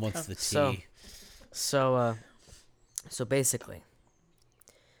 now. your mom wants the tea. So so basically,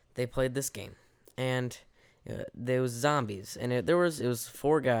 they played this game, and there was zombies, and it was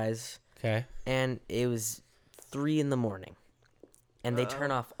 4 guys, Okay. and it was 3 a.m, and they turn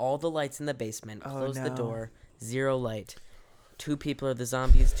off all the lights in the basement, Oh, close the no. door, 0 light. 2 people are the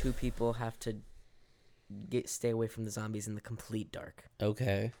zombies. 2 people have to stay away from the zombies in the complete dark,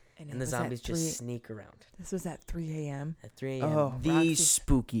 Okay. it and the was at zombies just 3 sneak around This was at 3 a.m. at 3 a.m. Oh, the Roxy.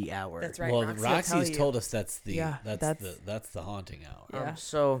 spooky hour. That's right. Well, Roxy will Roxy's tell told us that's the Yeah, that's the haunting hour. Yeah.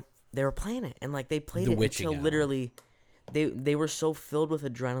 So they were playing it, and like they played The it witching until hour. literally, they were so filled with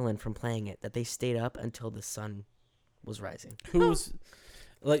adrenaline from playing it that they stayed up until the sun was rising. Who's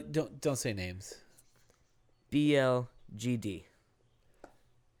like? Don't say names. BLGD.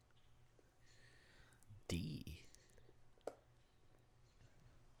 D.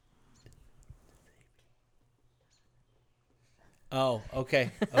 Oh,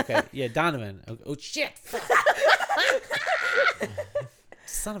 okay, okay, yeah, Donovan. Oh shit!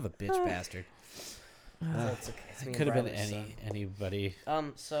 Son of a bitch, bastard. That's okay. It's me It and could have been Bryler's son. anybody.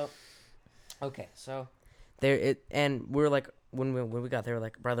 So, okay, so there it, and we were like, when we got there,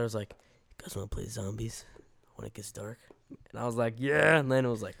 like brother was like, "You guys want to play zombies when it gets dark?" And I was like, "Yeah," and then it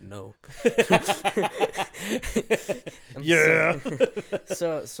was like, "No." Yeah.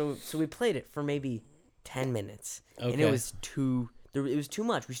 So we played it for maybe 10 minutes, and Okay. it was too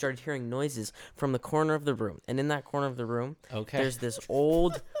much. We started hearing noises from the corner of the room, and in that corner of the room, Okay. there's this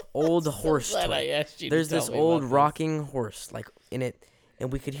old horse glad toy. I asked you to There's tell this me old about this. rocking horse, like in it,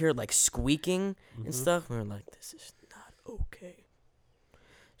 and we could hear like squeaking and stuff. We were like, this is not okay.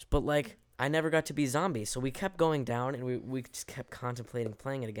 But like, I never got to be zombie, so we kept going down, and we just kept contemplating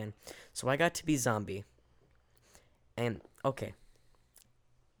playing it again. So I got to be zombie, and okay.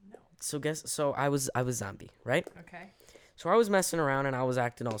 So I was zombie, right? Okay. So I was messing around and I was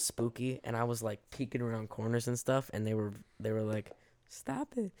acting all spooky and I was like peeking around corners and stuff, and they were like, stop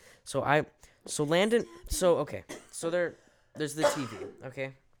it. So Landon, so there's the TV,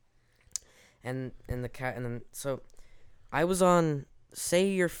 okay? And the cat, and then so I was on, say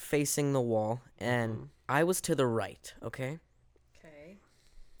you're facing the wall and I was to the right, okay? Okay.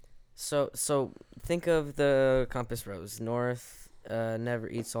 So think of the compass rose, north, never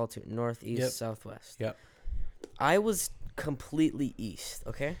east, all two, northeast, southwest. Yep. I was completely east,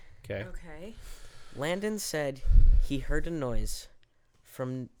 okay? Okay. Okay. Landon said he heard a noise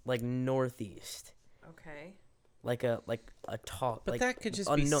from like northeast, Okay. like a talk. But like that could just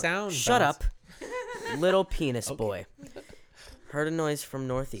a be sound. Shut bounce. up, little penis boy. Heard a noise from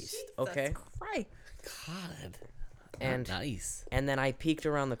northeast, okay? Right. God. And Nice. and then I peeked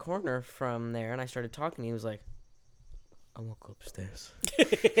around the corner from there, and I started talking. He was like, "I won't go upstairs."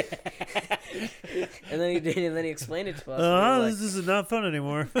 and then he explained it to us. And we were like- This is not fun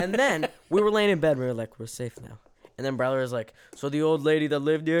anymore. and then we were laying in bed. We were like, "We're safe now." And then brother was like, "So the old lady that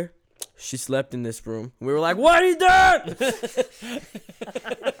lived here, she slept in this room." We were like, "What is that?"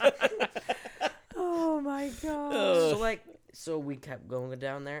 Oh my god. So we kept going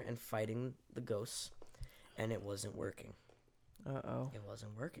down there and fighting the ghosts, and it wasn't working. Uh-oh. It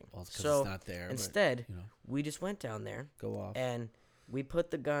wasn't working. Well, it's 'cause so it's not there. but, instead, you know, we just went down there go off. and we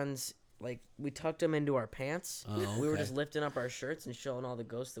put the guns, like we tucked them into our pants. Oh, We were okay. just lifting up our shirts and showing all the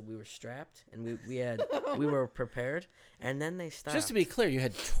ghosts that we were strapped, and we were prepared. And then they stopped. Just to be clear, you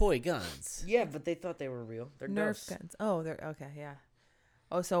had toy guns. yeah, but they thought they were real. They're Nerf ghosts. guns. Oh, they're okay. Yeah.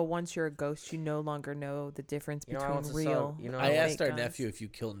 Oh, so once you're a ghost, you no longer know the difference You know, I between also saw- real. you know, I and asked fake our guns. nephew if you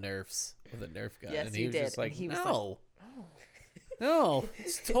kill Nerfs with a Nerf gun, Yes, and he you was did, just like, and he was "No, no,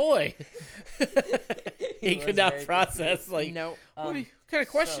 it's a toy." he was could not very process like, No, what kind of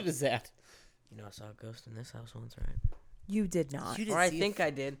question is that? You know, I saw a ghost in this house once, right? you did not. You Or I think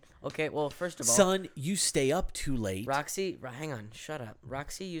I did. Okay, well, first of all, Son, you stay up too late. hang on, shut up.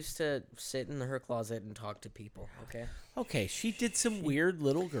 Roxy used to sit in her closet and talk to people, okay? Okay, she did some weird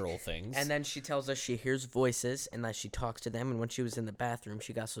little girl things. And then she tells us she hears voices and that she talks to them. And when she was in the bathroom,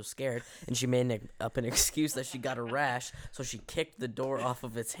 she got so scared and she made up an excuse that she got a rash. So she kicked the door off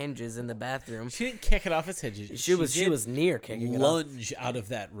of its hinges in the bathroom. she didn't kick it off its hinges. She did was near kicking it off. lunge out of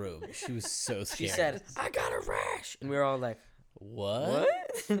that room. She was so scared. She said, "I got a rash," and we were all like, "What?"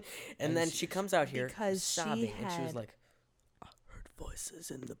 and then she comes out here Because she sobbing, and she was had- like, "I heard voices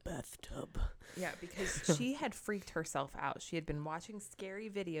in the bathtub." Yeah, because she had freaked herself out. She had been watching scary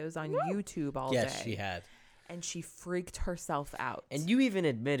videos on YouTube all Yes, day. she had. And she freaked herself out. And you even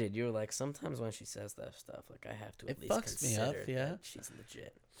admitted, you were like, sometimes when she says that stuff, like I have to at It least fucks me up, consider yeah. that she's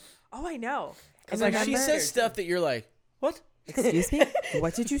legit. Oh, I know. Because And Like then she says stuff that you're like, "What?" Excuse me?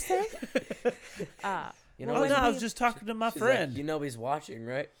 What did you say? You know, Well, he's- no, I was just talking to my she's like, you know he's watching,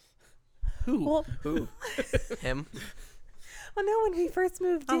 right? Who? Well, Who? Him. well, no, when we first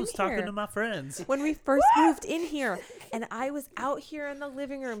moved in here. my friends. When we first moved in here, and I was out here in the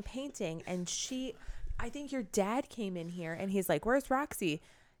living room painting, and I think your dad came in here, and he's like, "Where's Roxy?"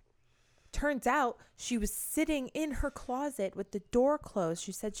 Turns out she was sitting in her closet with the door closed.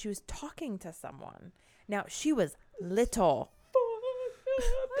 She said she was talking to someone. Now, she was little.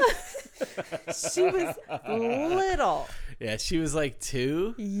 She was little. Yeah, she was like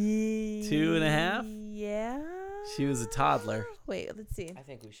 2. 2.5? Yeah. She was a toddler. Wait, let's see. I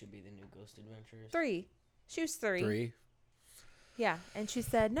think we should be the new Ghost Adventurers. 3. She was 3. 3. Yeah, and she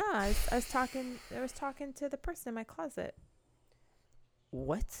said, "No, I was talking to the person in my closet."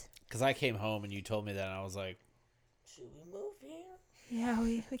 What? Because I came home and you told me that, and I was like, Should we move here? Yeah,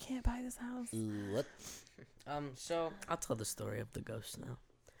 we can't buy this house. "What?" So I'll tell the story of the ghost now.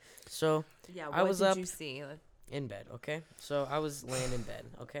 So Yeah, I was up you see? in bed, okay? So I was laying in bed,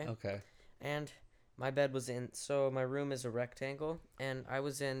 okay? Okay. And my bed was in, so my room is a rectangle, and I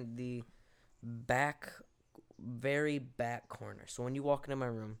was in the back, very back corner. So when you walk into my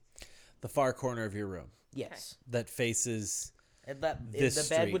room, The far corner of your room yes, that faces. the This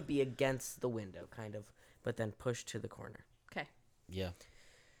bed street. would be against the window, kind of, but then pushed to the corner. Okay. Yeah.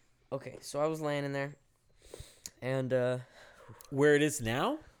 Okay, so I was laying in there, and Where it is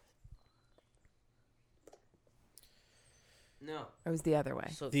now? no, It was the other way.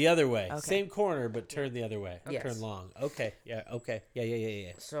 so The other way. Okay. Same corner, but turned the other way. Yes. Turn long. Okay. Yeah. Okay.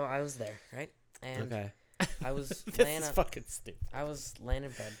 Yeah. so I was there, right? And Okay. I was This laying is up. fucking stupid. I was laying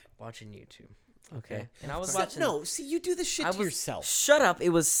in bed watching YouTube. Okay. And I was So- watching. no, see, you do this shit I to was, yourself. Shut up! It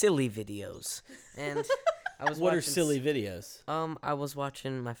was silly videos, and I was. What are watching silly videos? I was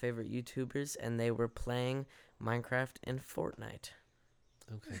watching my favorite YouTubers, and they were playing Minecraft and Fortnite,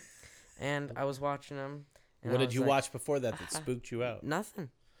 Okay. and I was watching them. And What I did was you like, watch before that spooked you out? Nothing.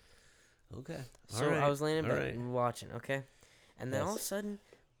 Okay. So I was laying in bed watching. Okay, and then all of a Yes. sudden,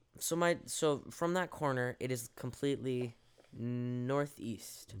 so from that corner, it is completely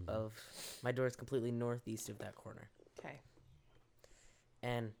northeast of my door is completely northeast of that corner, Okay.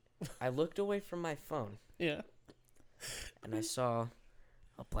 and I looked away from my phone. Yeah. And I saw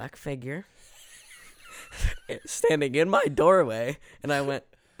a black figure standing in my doorway, and I went,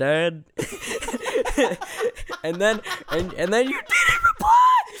 "Dad," and then you didn't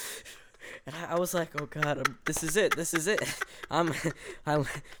reply, and I was like, "Oh God, this is it, I'm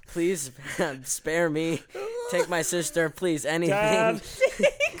please spare me, take my sister, please, anything." Dad.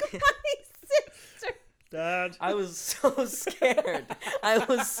 Take my sister. Dad. I was so scared.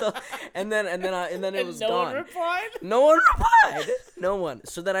 And then it was gone. replied? No one replied. No one.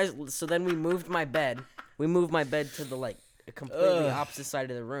 So then we moved my bed. We moved my bed to the completely opposite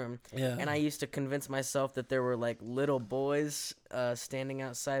side of the room. Yeah. And I used to convince myself that there were little boys standing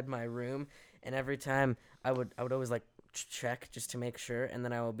outside my room, and every time I would always check just to make sure, and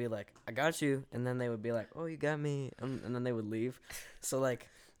then I would be like, "I got you," and then they would be like, "Oh, you got me," and then they would leave. So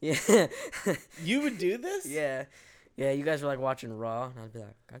yeah. You would do this? Yeah. Yeah, you guys were watching Raw, and I'd be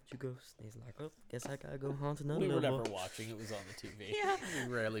like, "Got you, Ghost." And he's like, "Oh, guess I gotta go haunt another We were little never boy." watching. It was on the TV. Yeah.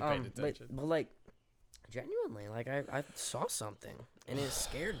 We rarely paid attention. But genuinely, I saw something, and it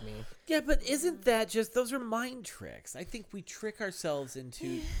scared me. Yeah, but isn't that just, those are mind tricks? I think we trick ourselves into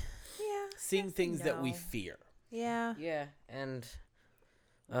Yeah. seeing yes things and that we no. fear. Yeah. Yeah, and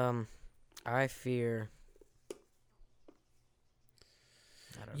I fear.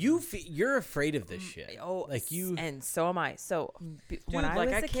 I don't know. You're afraid of this shit. Oh, you. and so am I. So Dude, when I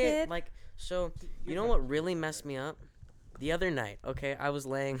was a kid, So you know what really messed me up? The other night, okay, I was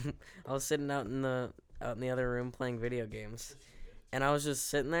sitting out in the other room playing video games, and I was just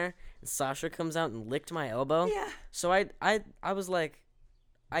sitting there, and Sasha comes out and licked my elbow. Yeah. So I was like,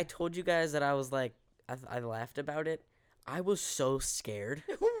 I told you guys that I was like, I laughed about it. I was so scared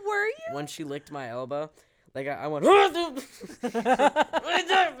were you? when she licked my elbow. I went, and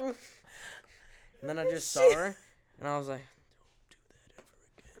then I just saw her, and I was like,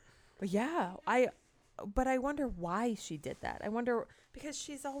 Yeah, but I wonder why she did that. I wonder because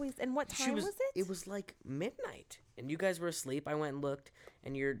she's always. And what time was it? It was midnight, and you guys were asleep. I went and looked,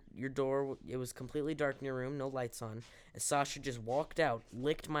 and your door, it was completely dark in your room, no lights on. And Sasha just walked out,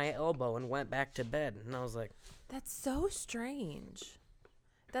 licked my elbow, and went back to bed. And I was like, That's so strange.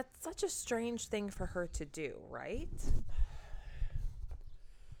 That's such a strange thing for her to do, right?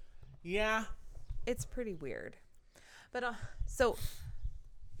 Yeah. It's pretty weird. But so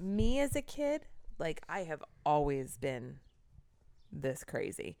me as a kid, I have always been this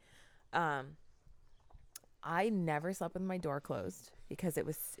crazy. I never slept with my door closed because it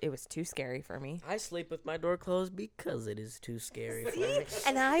was too scary for me. I sleep with my door closed because it is too scary for me.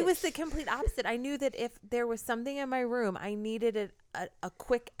 And I was the complete opposite. I knew that if there was something in my room, I needed a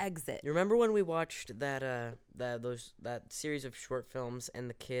quick exit. You remember when we watched that series of short films, and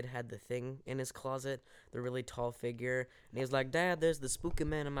the kid had the thing in his closet, the really tall figure, and he was like, "Dad, there's the spooky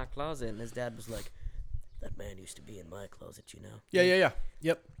man in my closet," and his dad was like, "That man used to be in my closet, you know." Yeah.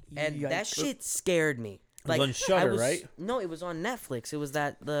 Yep. And that shit scared me. was on Shudder, right? No, it was on Netflix. It was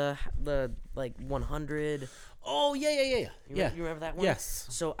the 100. Oh, yeah. You remember that one? Yes.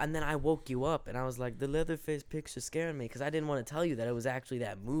 So, and then I woke you up, and I was like, the Leatherface picture scared me, because I didn't want to tell you that it was actually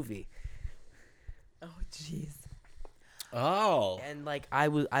that movie. Oh, jeez. Oh. And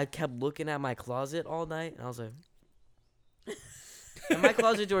I kept looking at my closet all night, and I was like, and my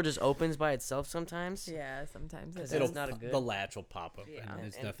closet door just opens by itself sometimes. Yeah, sometimes it It'll- does. not a good- The latch will pop open. Yeah.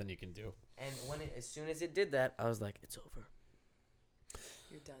 There's And- nothing you can do. And as soon as it did that, I was like, it's over.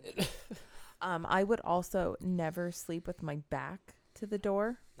 You're done. I would also never sleep with my back to the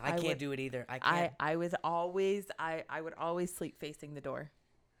door. I can't would- do it either. I can't. I would always sleep facing the door.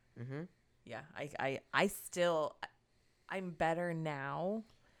 Mm-hmm. Yeah, I'm better now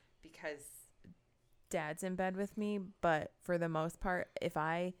because Dad's in bed with me. But for the most part, if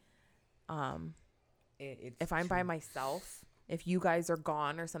I'm by myself, if you guys are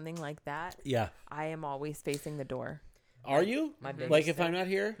gone or something like that, Yeah. I am always facing the door. Are you? My biggest Like if thing- I'm not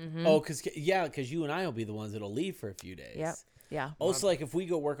here? Oh, because you and I will be the ones that'll leave for a few days. Yep. Yeah. Also, if we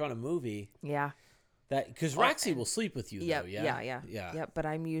go work on a movie, Yeah. because Roxy will sleep with you, Yep. though. Yeah. Yeah. Yep. But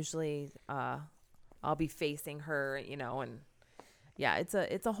I'm usually I'll be facing her, you know, and yeah,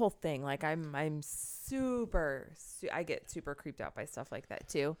 it's a whole thing. Like I'm super I get super creeped out by stuff like that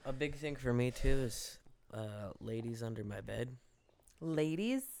too. A big thing for me too is ladies under my bed.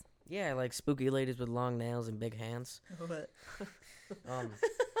 Ladies? Yeah, like spooky ladies with long nails and big hands.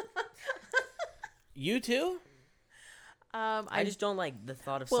 You too? I just don't like the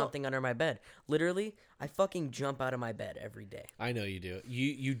thought of something under my bed. Literally, I fucking jump out of my bed every day. I know you do.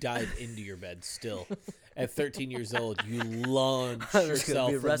 You dive into your bed still. At 13 years old, you launch That's gonna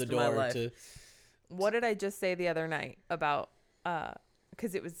be yourself the from rest the of my door life. to. What did I just say the other night about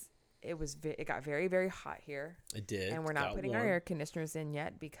because it got very, very hot here. It did. And we're not Got putting our warm. air conditioners in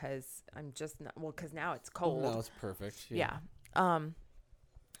yet because I'm just not, well, because now it's cold. No, it's perfect. Yeah.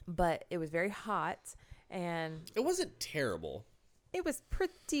 But it was very hot and It wasn't terrible. it was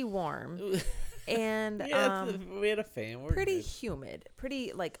pretty warm and Yeah, we had a fan. We're pretty good. humid,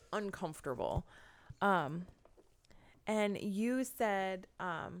 pretty like uncomfortable. And you said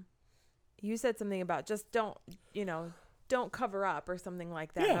something about just don't cover up or something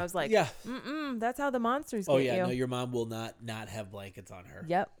like that. And I was like, yeah. that's how the monsters get Oh yeah, you. no, your mom will not have blankets on her.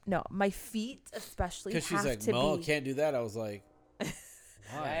 Yep. No, my feet especially Because have she's like, to Mo, be. can't do that. I was like, why?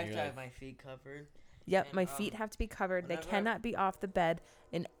 I have You're to like, have my feet covered. Yep, And, my feet have to be covered. They whenever- cannot be off the bed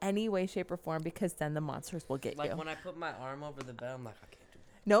in any way, shape, or form because then the monsters will get Like you. when I put my arm over the bed, I'm like, I can't do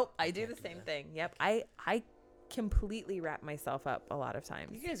that. Nope, I do the same thing. Yep, I completely wrap myself up a lot of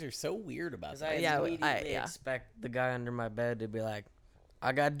times. you guys are so weird about Because I that. Yeah, immediately yeah. expect the guy under my bed to be like,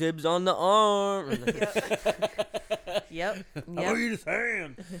 I got dibs on the arm. Yep. How are you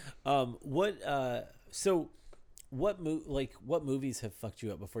saying? What movies have fucked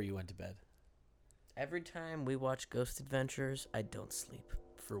you up before you went to bed? Every time we watch Ghost Adventures, I don't sleep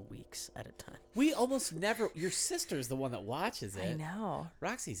for weeks at a time. We almost never. Your sister's the one that watches it. I know.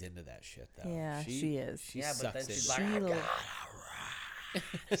 Roxy's into that shit though. Yeah, she is. She Yeah, but then sucks it. she's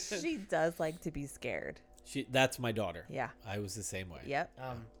like, She does like to be scared. That's my daughter. Yeah. I was the same way. Yep.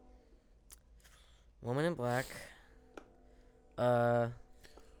 Woman in Black.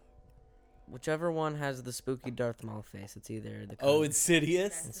 Whichever one has the spooky Darth Maul face. It's either the Oh,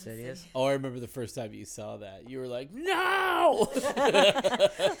 Insidious. Insidious. Oh, I remember the first time you saw that. You were like, "No,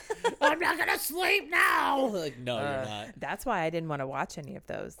 I'm not gonna sleep now." Like, no, you're not. That's why I didn't want to watch any of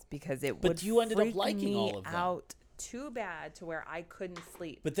those because it But would you ended up freak liking me all of them. out too bad to where I couldn't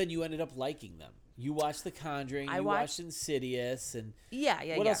sleep. But then you ended up liking them. You watched The Conjuring. I You watched- watched Insidious, and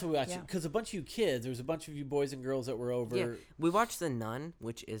Yeah. what else did we watch? Yeah. Because a bunch of you kids, there was a bunch of you boys and girls that were over. Yeah, we watched The Nun,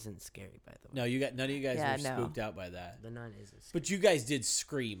 which isn't scary, by the way. No, none of you guys Yeah, were no. spooked out by that. The Nun isn't scary. But you guys did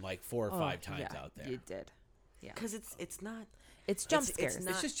scream like 4 or 5 times Yeah, out there. You did. Yeah. Because it's not... It's jump it's scares.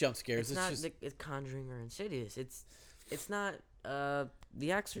 not- It's just jump scares. It's It's not just it's Conjuring or Insidious. It's not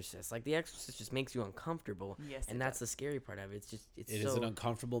The Exorcist. Like The Exorcist just makes you uncomfortable. Yes, it and that's does. the scary part of it. It's just it so is an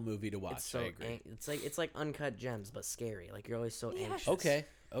uncomfortable movie to watch. it's so I agree. it's like Uncut Gems but scary. Like you're always so anxious. Okay.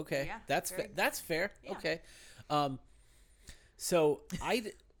 Yeah, that's very- that's fair. Yeah. Okay. So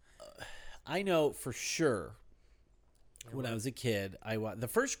I know for sure when I was a kid,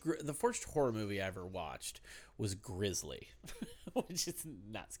 the first horror movie I ever watched was Grizzly, which is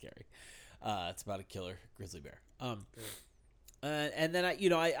not scary. It's about a killer grizzly bear. And then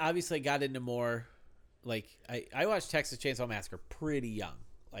I obviously got into more like I watched Texas Chainsaw Massacre pretty young,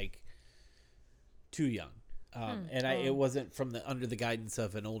 like too young. And it wasn't from under the guidance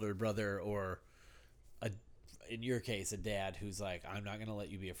of an older brother or in your case, a dad who's like, I'm not going to let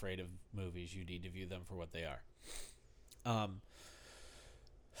you be afraid of movies. You need to view them for what they are.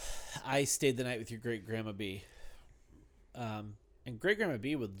 I stayed the night with your great grandma B. And great grandma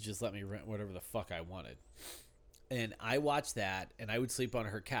B would just let me rent whatever the fuck I wanted. And I watched that, and I would sleep on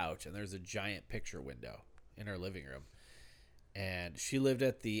her couch, and there's a giant picture window in her living room. And she lived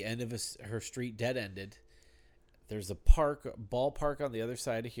at the end of her street, dead-ended. There's a ballpark on the other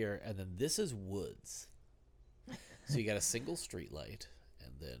side of here, and then this is woods. So you got a single street light,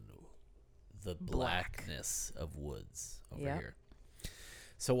 and then the blackness of woods over here.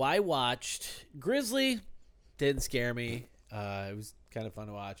 So I watched Grizzly. Didn't scare me. It was kind of fun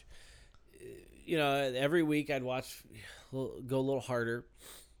to watch. Every week I'd watch, go a little harder.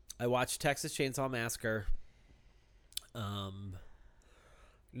 I watched Texas Chainsaw Massacre. Nightmare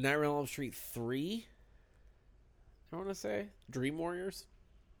on Elm Street 3. I want to say Dream Warriors.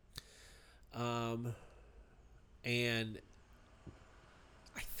 And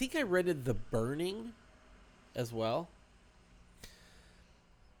I think I rented The Burning as well.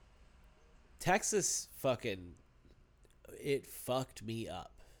 Texas it fucked me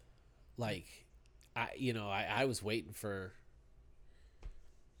up. Like, I was waiting for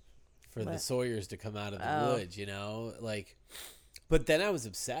for the What? Sawyers to come out of the Oh. woods, like. But then I was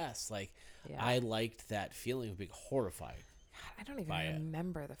obsessed. Like, Yeah. I liked that feeling of being horrified. I don't even by it.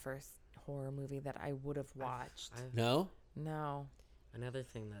 remember the first horror movie that I would have watched. No, No, Another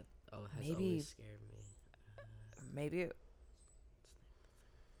thing that has Maybe- always scared me. maybe.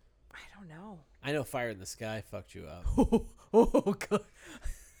 I don't know. I know Fire in the Sky fucked you up. Oh god.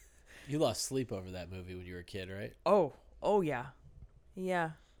 You lost sleep over that movie when you were a kid, right? Oh yeah,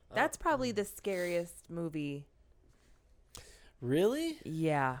 yeah. That's probably the scariest movie. Really?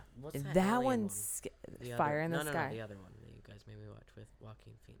 Yeah, What's that that alien one? one's The Fire other, in the no, Sky. No, the other one that you guys made me watch with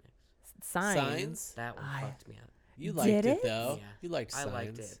Joaquin Phoenix. Signs. That one I- fucked me up. You liked Did it it? though. Yeah. You liked I Signs.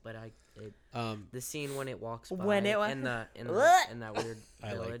 liked it, but the scene when it walks by When it wa- in that weird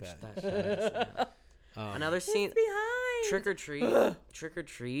I like village. that. That Another scene. Behind. Trick or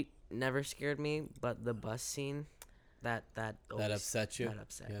treat never scared me, but the bus scene that always, upset you? That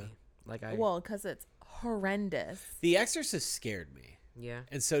upset Yeah. me. Like Well, because it's horrendous. The Exorcist scared me, yeah.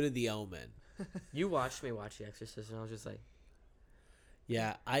 and so did The Omen. You watched me watch The Exorcist, and I was just like,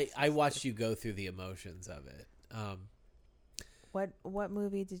 Yeah, I watched you go through the emotions of it. What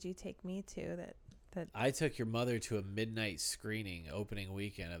movie did you take me to that I took your mother to a midnight screening opening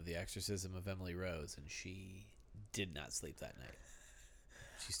weekend of The Exorcism of Emily Rose, and she did not sleep that night.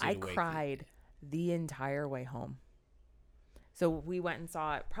 She stayed I awake. cried the entire way home. So we went and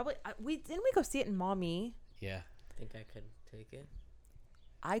saw it. Probably didn't we go see it in Mommy? Yeah. I think I could take it.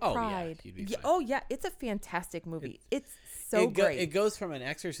 I Oh, yeah, cried. you'd be Yeah, fine. oh yeah, it's a fantastic movie. It's so great. It goes from an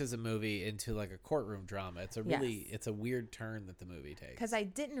exorcism movie into like a courtroom drama. It's a really Yes. it's a weird turn that the movie takes. Because I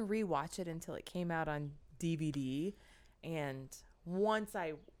didn't rewatch it until it came out on DVD, and when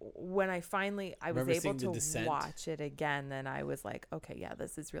I finally was Remember able seeing The to Descent? watch it again, then I was like, okay, yeah,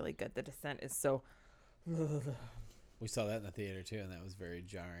 this is really good. The Descent is so. We saw that in the theater too, and that was very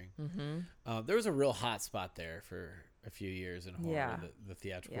jarring. Mm-hmm. There was a real hot spot there for a few years in horror. Yeah. The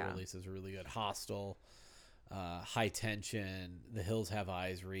theatrical Yeah. releases were really good. Hostel, High Tension, The Hills Have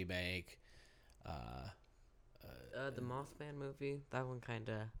Eyes remake. The Mothman movie. That one kind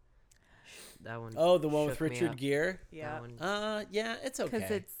of. That one. Oh, the one with shook me Richard up. Gere. Yeah, That one- Yeah, it's okay.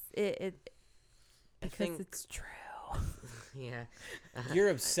 because it I because think. it's true. Yeah. You're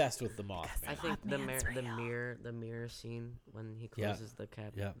obsessed with the Mothman. I think the Mothman's real. mirror scene when he Yeah. closes the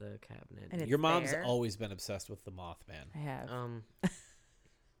cabinet. Yeah. The cabinet. And Your it's mom's there. always been obsessed with the Mothman, I have.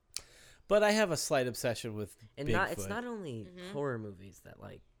 but I have a slight obsession with And Bigfoot. it's not only Mm-hmm. horror movies that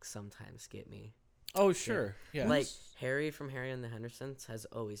like sometimes get me. Oh, sure. Yeah. Like Harry from Harry and the Hendersons has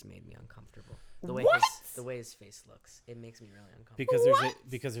always made me uncomfortable. The way What? the way his face looks, it makes me really uncomfortable.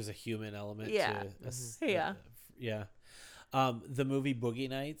 because there's a human element Yeah. to us. Yeah. Yeah. The movie Boogie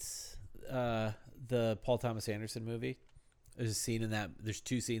Nights, the Paul Thomas Anderson movie. There's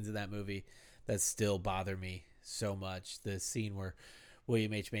two scenes in that movie that still bother me so much. The scene where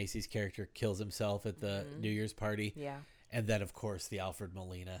William H. Macy's character kills himself at the New Year's party. Yeah. And then of course the Alfred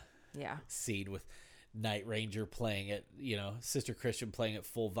Molina Yeah. scene with Night Ranger playing it, Sister Christian playing at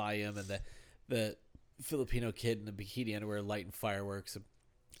full volume, and the Filipino kid in the bikini underwear lighting fireworks, and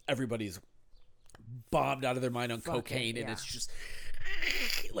everybody's bombed out of their mind on cocaine, and yeah. it's just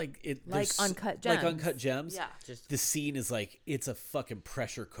like Like Uncut like Gems. Uncut Gems. Yeah. Just The scene is like it's a fucking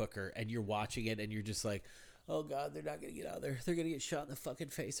pressure cooker, and you're watching it, and you're just like, oh god, they're not gonna get out of there. They're gonna get shot in the fucking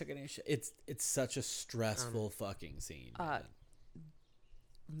face. They're gonna get shot. It's such a stressful fucking scene. Man.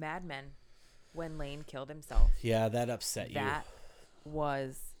 Mad Men, when Lane killed himself, Yeah, that upset you. that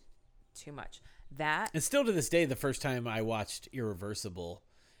was too much. That And still to this day, the first time I watched Irreversible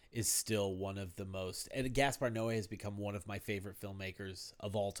is still one of the most. And Gaspar Noé has become one of my favorite filmmakers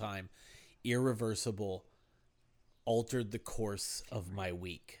of all time. Irreversible altered the course of my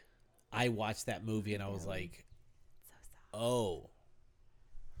week. I watched that movie and I was like, oh,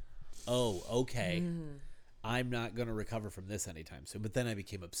 okay. I'm not going to recover from this anytime soon. But then I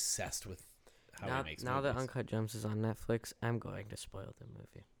became obsessed with how he makes now that movies. Uncut Gems is on Netflix, I'm going to spoil the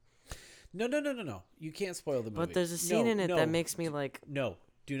movie. No. You can't spoil the movie. But there's a scene in it that makes me like. No,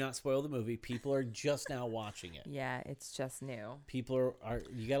 do not spoil the movie. People are just now watching it. yeah, it's just new. People are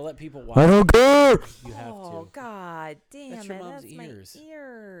you gotta let people watch. don't care. You have Oh God, damn That's your it! mom's That's ears. my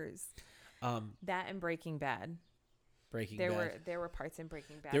ears. to. That and Breaking Bad. Breaking There Bad. there were parts in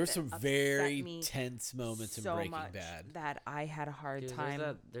Breaking Bad. There were that some upset very me tense moments in so Breaking much Bad. that I had a hard Dude, time.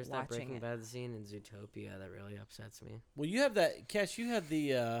 there's that watching Breaking it. Bad scene in Zootopia that really upsets me. Well, you have that, Cash. You had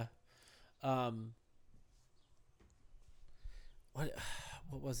the,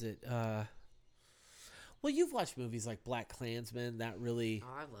 what was it? Well, you've watched movies like Black Klansman. That really,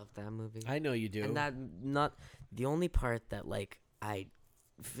 Oh, I love that movie. I know you do. And that not the only part that like I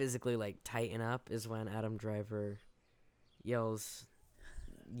physically like tighten up is when Adam Driver yells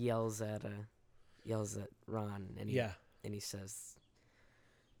at Ron, and he says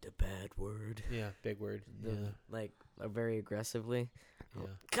the bad word. Yeah, big word. Like very aggressively. Yeah.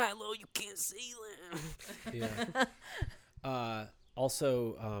 Kylo, you can't say that. Yeah.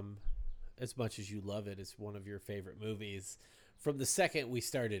 Also, as much as you love it, it's one of your favorite movies. From the second we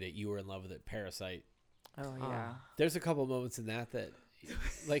started it, you were in love with it. Parasite. Oh yeah. There's a couple moments in that,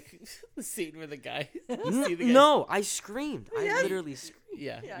 like the scene where the guy. No, I screamed. I literally screamed.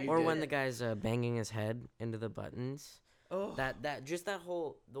 Yeah. you Or did. when the guy's banging his head into the buttons. Oh. That just that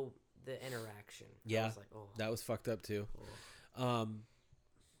whole the interaction. Yeah. I was like, oh. That was fucked up too.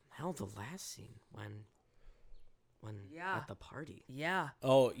 Hell, the last scene when at the party. Yeah.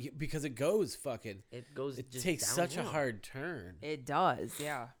 Oh, because it goes fucking. It goes. It just takes such a downhill. hard turn. It does.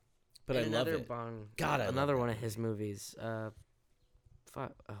 Yeah. But And I love another it. God, I love another that one of his movies.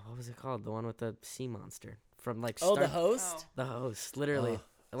 What was it called? The one with the sea monster from like. Oh, Star- The Host. The Host, literally.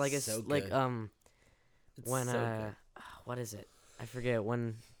 Oh, like it's so like good. It's when so what is it? I forget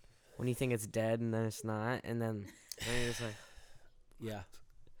when you think it's dead and then it's not, and then you're just like. Yeah.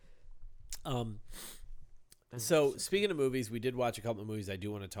 So speaking of movies, we did watch a couple of movies I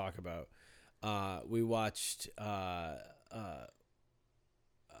do want to talk about. We watched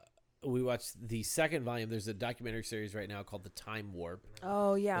the second volume. There's a documentary series right now called The Time Warp.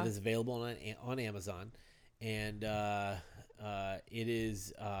 Oh yeah. It is available on Amazon, and it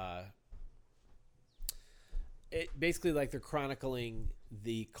is it basically like they're chronicling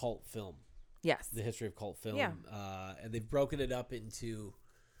the cult film. Yes. The history of cult film. Yeah. And they've broken it up into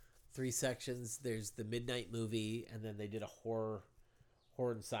 3 sections. There's the Midnight Movie, and then they did a horror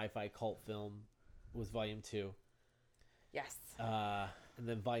and sci-fi cult film was volume 2. Yes. And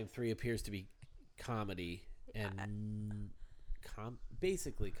then volume 3 appears to be comedy and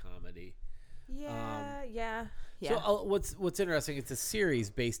basically comedy. Yeah. Yeah. So what's interesting, it's a series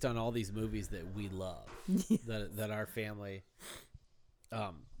based on all these movies that we love, that our family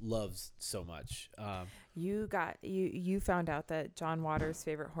loves so much. You found out that John Waters'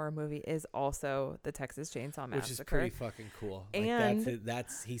 favorite horror movie is also the Texas Chainsaw Massacre, which is pretty fucking cool. And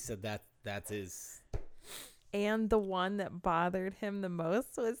he said that's his. And the one that bothered him the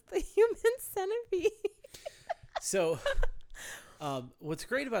most was the Human Centipede. So, what's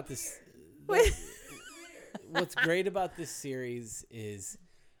great about this? What's great about this series is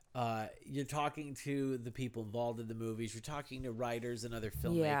you're talking to the people involved in the movies. You're talking to writers and other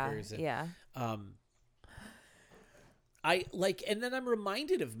filmmakers. Yeah. I like, and then I'm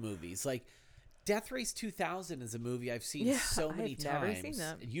reminded of movies like Death Race 2000 is a movie I've seen so many I've times. never seen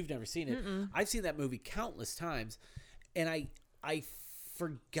that. You've never seen it. I've seen that movie countless times, and I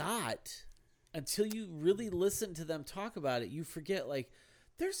forgot until you really listen to them talk about it. You forget like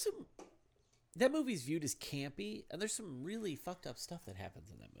that movie's viewed as campy, and there's some really fucked up stuff that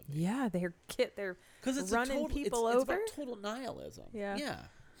happens in that movie. Yeah, they're Because it's running people it's over. about total nihilism. Yeah.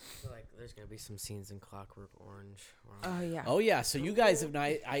 I feel like there's gonna be some scenes in Clockwork Orange. Oh yeah. Oh yeah, so you guys have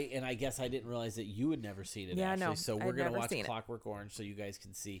not. I guess I didn't realize that you had never seen it. Yeah, actually. no, So I'd we're gonna never watch seen it. Clockwork Orange, so you guys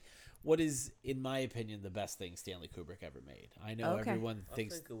can see what is, in my opinion, the best thing Stanley Kubrick ever made. I know Okay. everyone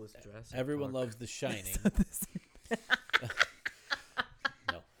thinks it was Jurassic everyone Park. loves The Shining.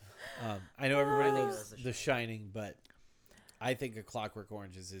 No, I know everybody loves The Shining, but I think A Clockwork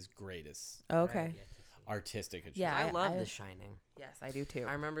Orange is his greatest Okay. artistic achievement. Yeah, I love I- The Shining. Yes, I do too.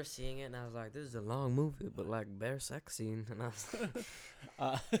 I remember seeing it and I was like, "This is a long movie, but like bare sex scene." And I was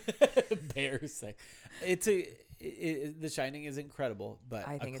like, Bear sex. The Shining is incredible, but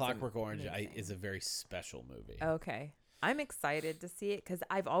I think A it's Clockwork Orange amazing. is a very special movie. Okay. I'm excited to see it because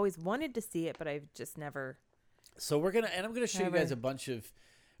I've always wanted to see it, but I've just never. So I'm gonna show you Never. guys a bunch of.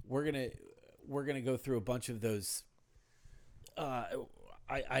 We're gonna go through a bunch of those.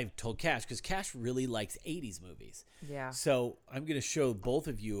 I've told Cash because Cash really likes 80s movies. Yeah. So I'm gonna show both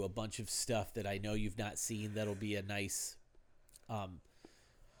of you a bunch of stuff that I know you've not seen. That'll be a nice.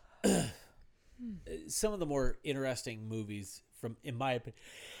 Some of the more interesting movies in my opinion.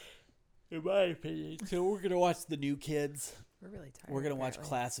 So we're gonna watch The New Kids. We're really tired. We're gonna watch apparently.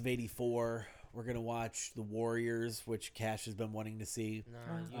 Class of '84. We're gonna watch The Warriors, which Cash has been wanting to see. "No,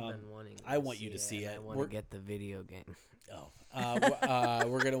 you've been wanting." I want you to see and it. I want We're- to get the video game.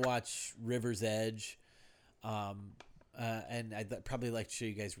 We're gonna watch River's Edge, and I'd probably like to show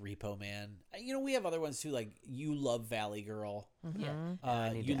you guys Repo Man. You know, we have other ones too. Like you love Valley Girl. Yeah. I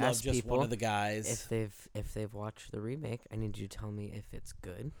need You to love ask Just people One of the Guys. if they've watched the remake. I need you to tell me if it's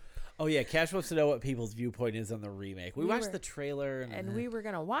good. Oh yeah, Cash wants to know what people's viewpoint is on the remake. We watched the trailer, And we were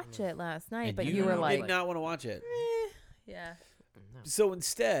gonna watch it last night, and but you were did like, not want to watch it. yeah. So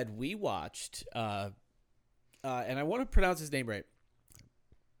instead, we watched, and I want to pronounce his name right.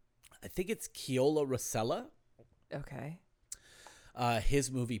 I think it's Keola Rosella. Okay.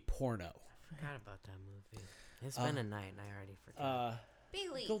 His movie Porno. Forgot about that movie. It's been a night, and I already forgot.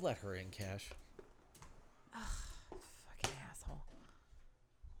 Bailey. Go let her in, Cash. Fucking asshole.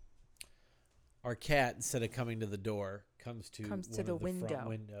 Our cat, instead of coming to the door, comes to one the of the window. front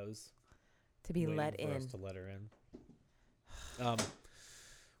windows. To be waiting let for us in. to let her in.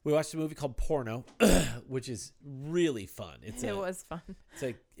 We watched a movie called Porno, which is really fun. It was fun.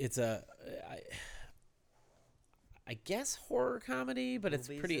 I guess horror comedy, but it's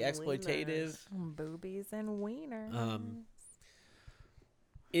Boobies pretty and exploitative. Boobies and wieners.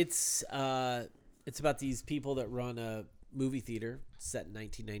 It's about these people that run a movie theater set in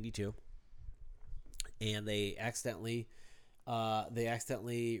 1992, and they accidentally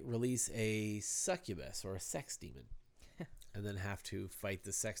release a succubus or a sex demon, and then have to fight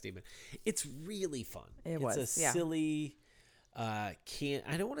the sex demon. It's really fun. It's a silly, I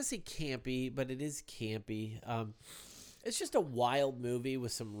don't want to say campy, but it is campy. It's just a wild movie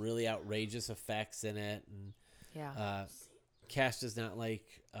with some really outrageous effects in it, and Cash does not like.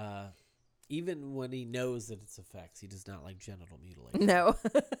 Even when he knows that it's effects, he does not like genital mutilation. No.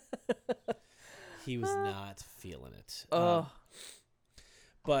 He was not feeling it. Oh.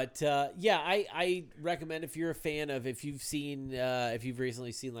 But I recommend if you're a fan of, if you've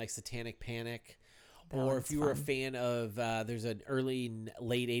recently seen like Satanic Panic, or if you were a fan of, there's an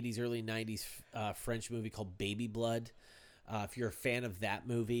late 80s, early 90s French movie called Baby Blood. If you're a fan of that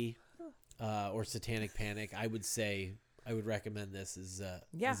movie or Satanic Panic, I would recommend this as a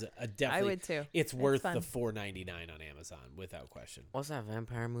definitely. I would too. It's worth fun. the $4.99 on Amazon without question. What's that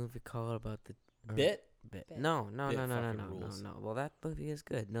vampire movie called about the Bit? No. fucking rules. No. Well, that movie is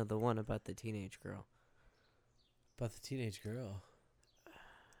good. No, the one about the teenage girl. About the teenage girl.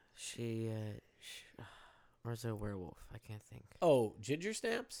 She or is it a werewolf? I can't think. Oh, Ginger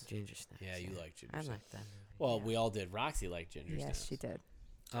Snaps? Ginger Snaps. Yeah, you like Ginger I Snaps. like that movie. Well, we all did. Roxy liked Ginger Snaps. Yes, she did.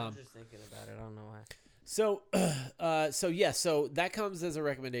 I was just thinking about it. I don't know why. So that comes as a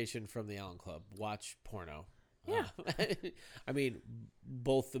recommendation from the Allen Club. Watch Porno. Yeah. I mean,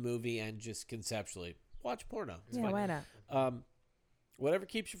 both the movie and just conceptually, watch Porno. It's Yeah, fun. why not? Whatever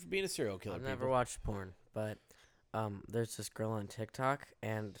keeps you from being a serial killer. I've never people. watched porn, but there's this girl on TikTok,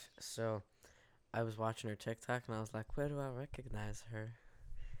 and so I was watching her TikTok, and I was like, where do I recognize her?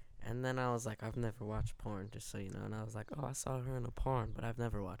 And then I was like, I've never watched porn, just so you know. And I was like, oh, I saw her in a porn, but I've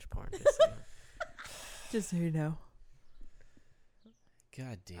never watched porn, just so you know. Just so you know.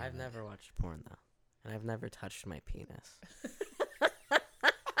 God damn I've it. never watched porn, though. And I've never touched my penis.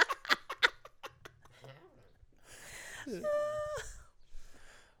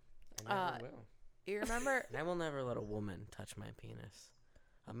 I never will. You remember? And I will never let a woman touch my penis.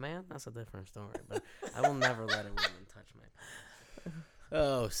 A man? That's a different story. But I will never let a woman touch my penis.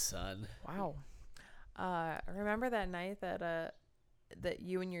 Oh, son. Wow. Remember that night that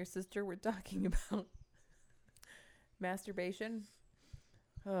you and your sister were talking about masturbation?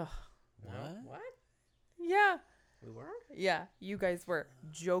 Ugh. What? What? Yeah. We were? Yeah. You guys were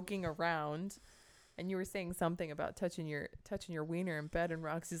joking around, and you were saying something about touching your wiener in bed, and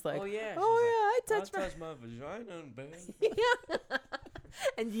Roxy's like, Oh, yeah. "Oh yeah, I touched my vagina in bed. yeah."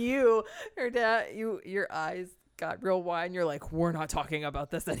 And her dad, your eyes got real wide, and you're like, "We're not talking about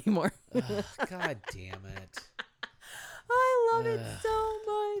this anymore." Ugh, God damn it. I love it so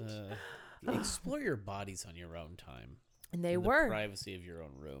much. Explore your bodies on your own time. And they in were. the privacy of your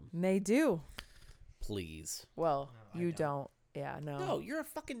own room. And they do. Please. Well, you don't. Yeah, no. No, you're a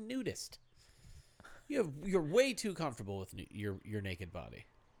fucking nudist. You're way too comfortable with your naked body.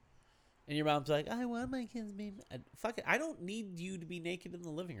 And your mom's like, I want my kids to be... Fuck it. I don't need you to be naked in the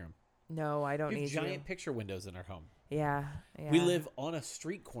living room. No, I don't We have need giant you. picture windows in our home. Yeah. We live on a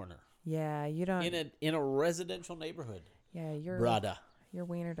street corner Yeah, you don't. in a residential neighborhood. Yeah, your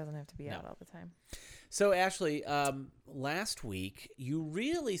wiener doesn't have to be out all the time. So, Ashley, last week, you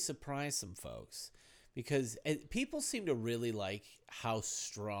really surprised some folks because people seem to really like how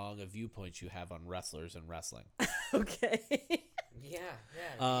strong a viewpoint you have on wrestlers and wrestling. Okay. Yeah,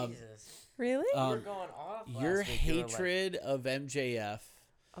 Jesus. Really? You're going off. Your last week. You were like, hatred of MJF,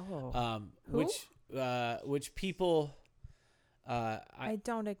 which people... I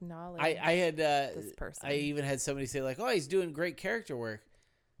don't acknowledge I had this person. I even had somebody say like, "Oh, he's doing great character work."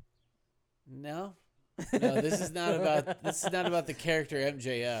 No, this is not about the character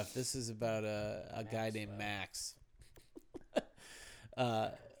MJF. This is about a guy named Max,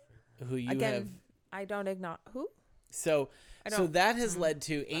 who you Again, have. I don't acknowledge. Who? So So that has led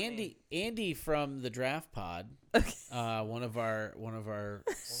to Andy from the Draft Pod, one of our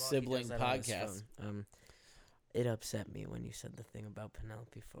sibling podcasts. It upset me when you said the thing about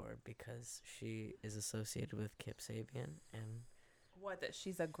Penelope Ford because she is associated with Kip Sabian and What, that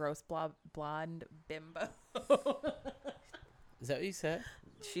she's a gross blonde bimbo? Is that what you said?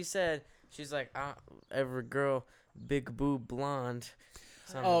 she said she's like every girl big boob blonde.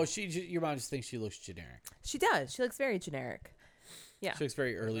 Oh, your mom just thinks she looks generic. She does. She looks very generic. Yeah. She looks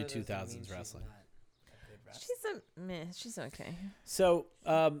very early 2000s wrestling. She's okay. So,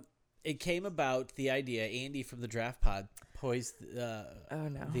 it came about the idea. Andy from the Draft Pod poised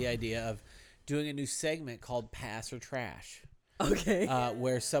the idea of doing a new segment called Pass or Trash. Okay.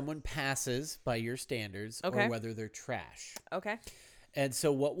 Where someone passes by your standards or whether they're trash. Okay. And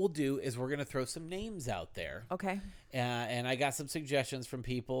so what we'll do is we're going to throw some names out there. Okay. And I got some suggestions from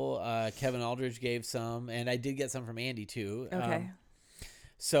people. Kevin Aldridge gave some, and I did get some from Andy too. Okay.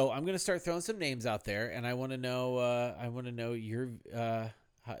 So I'm going to start throwing some names out there, and I want to know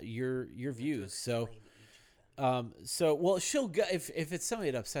your views. So she'll go if it's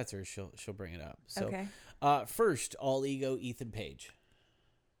somebody that upsets her, she'll bring it up. So first, All Ego Ethan Page,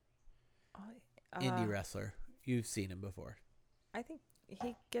 indie wrestler. You've seen him before. I think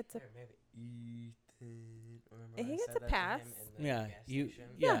he gets a Ethan. he gets a pass. Yeah,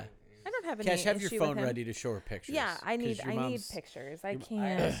 Yeah. I don't have any Cash, have your issue phone with him. ready to show her pictures. Yeah, I need mom's- pictures. I I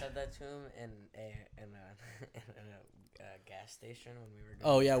can't. said that to him in a gas station when we were.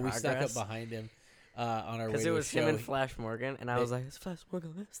 Oh doing yeah, we snuck up Progress. behind him on our way Because to it a was show. him and Flash Morgan, and I was like, "It's Flash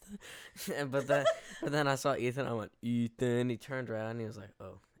Morgan." but then I saw Ethan. I went, "Ethan." He turned around. And he was like,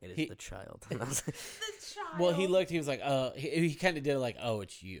 "Oh, it is the child." And I was like, Well, he looked. He was like, "Oh," he kind of did it like, "Oh,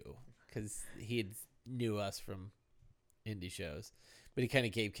 it's you," because he knew us from indie shows, but he kind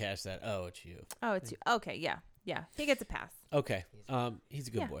of gave Cash that, "Oh, it's you." Oh, it's you. Okay, yeah. Yeah. He gets a pass. Okay, he's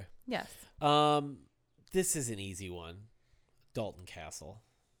a good boy. Yes. This is an easy one. Dalton Castle,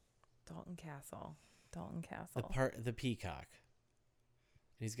 Dalton Castle. the peacock.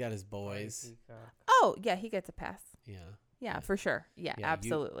 He's got his boys. Oh, yeah, he gets a pass. Yeah. Yeah, for sure. Yeah,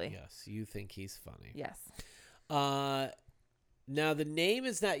 absolutely. Yes, you think he's funny. Yes. Now the name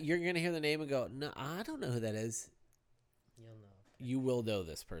is not. You're gonna hear the name and go, "No, I don't know who that is." "You'll know." You will know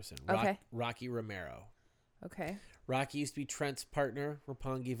this person. Okay. Rocky Romero. Okay. Rocky used to be Trent's partner,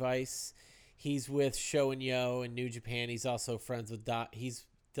 Roppongi Vice. He's with Show and Yo in New Japan. He's also friends with Doc.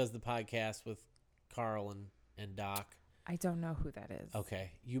 Does the podcast with Carl and Doc. I don't know who that is.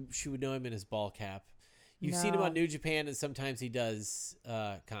 Okay. She would know him in his ball cap. You've seen him on New Japan, and sometimes he does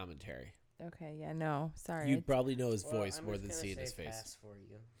commentary. Okay, yeah, no. Sorry. You probably know his voice more than seeing his face. Pass for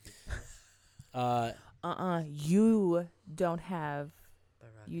you. You don't have.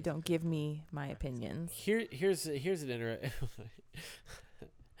 You don't give me my opinions. Here's an interesting.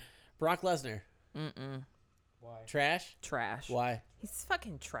 Brock Lesnar. Why? Trash. Why? He's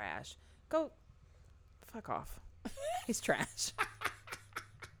fucking trash. Go. Fuck off. He's trash.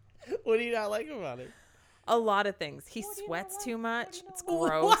 What do you not like about it? A lot of things. He sweats too much. It's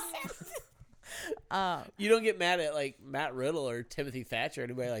gross. You don't get mad at like Matt Riddle or Timothy Thatcher or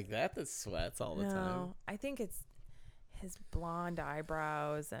anybody like that sweats all the time. No, I think it's his blonde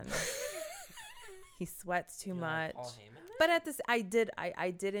eyebrows and he sweats too much. Paul Heyman? But at this, I did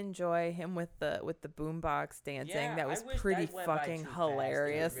enjoy him with the boombox dancing. Yeah, that was I wish pretty that went by fucking too fast.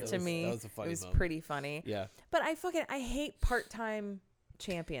 hilarious That to was- me. that was a funny it was moment. pretty funny. Yeah. But I hate part-time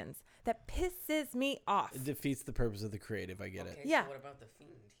champions. That pisses me off. It defeats the purpose of the creative. I get Okay, it. Yeah. So what about the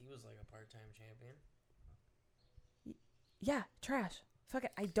Fiend? He was like a part-time champion. Yeah, trash. Fuck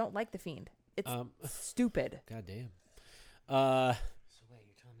it. I don't like the Fiend. It's Um, stupid. God damn. So wait,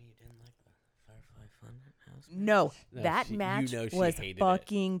 you're telling me you didn't like the Firefly Funhouse? No, No, that she- you match know she was hated it.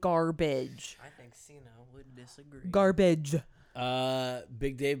 fucking garbage. I think Cena would disagree. Garbage.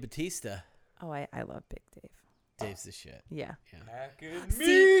 Big Dave Batista. Oh, I love Big Dave. Dave's the shit. Yeah. Back in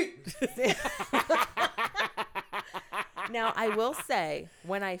See- Now I will say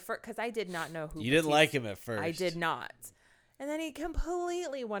when I first, because I did not know who You didn't Batista- like him at first. I did not, and then he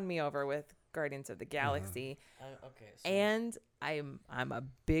completely won me over with Guardians of the Galaxy, okay. So and I'm a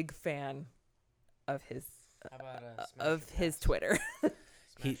big fan of his how about Smash or his Pass? Twitter.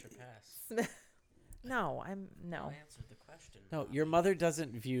 Smash or pass? No, I no. answered the question. No, your mother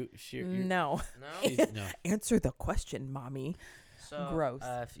doesn't view. No. No. No. Answer the question, mommy. So, Gross.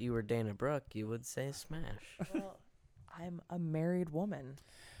 if you were Dana Brooke, you would say Smash. Well, I'm a married woman.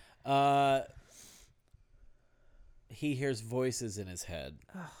 He hears voices in his head.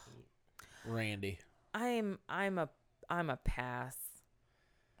 Randy. I'm a pass.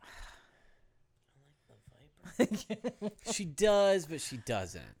 I like the She does, but she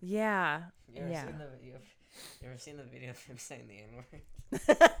doesn't. Yeah. You ever Yeah. seen the video? You ever seen the video of him saying the N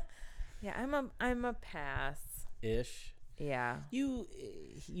word? Yeah, I'm a pass. Ish. Yeah. You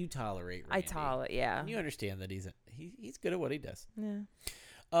tolerate. I Randy. tolerate. Yeah. And you understand that he's good at what he does.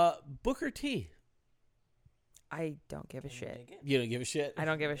 Yeah. Booker T. I don't give a shit. You don't give a shit. I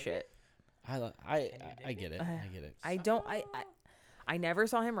don't give a shit. I get it. I get it. I don't. I never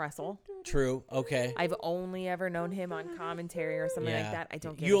saw him wrestle. True. Okay. I've only ever known him on commentary or something like that. I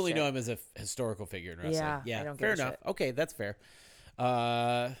don't give You a only shit. know him as a historical figure in wrestling. Yeah, I don't fair give a enough. shit. Okay, that's fair.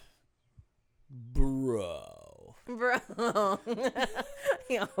 Bro. Bro.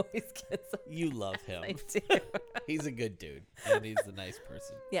 He always gets. You love him. I do. He's a good dude, and he's a nice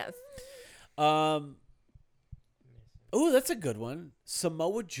person. Yes. Oh, that's a good one.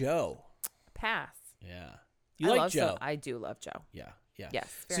 Samoa Joe. Pass. Yeah. You I like love Joe? I do love Joe. Yeah. Yeah.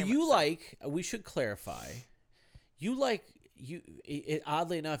 Yes, So very you much so. like? We should clarify. You like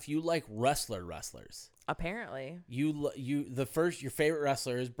oddly enough, you like wrestlers. Apparently. Your favorite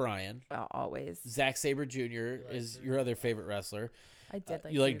wrestler is Brian. Well, always. Zack Sabre Jr. is your other favorite wrestler. I did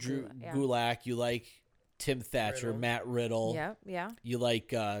like you like Drew Drew Gulak, yeah. Gulak. You like Tim Thatcher, Riddle. Matt Riddle. Yeah. Yeah. You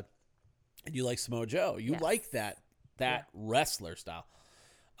like Samoa Joe. You Yes. like that wrestler style.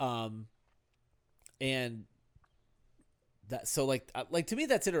 And that to me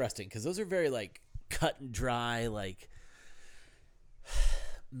that's interesting because those are very like cut and dry, like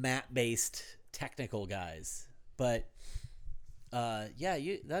mat based technical guys. But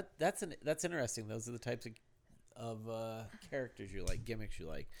that's interesting. Those are the types of characters you like, gimmicks you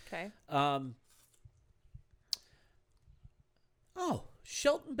like. Okay.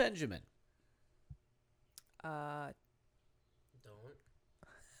 Shelton Benjamin. Don't.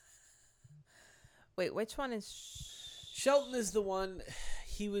 Wait, which one is? Shelton is the one.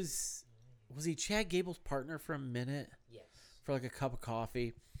 He was he Chad Gable's partner for a minute? Yes. For like a cup of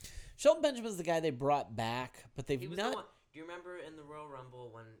coffee. Shelton Benjamin's the guy they brought back, but they've He was not. the one. Do you remember in the Royal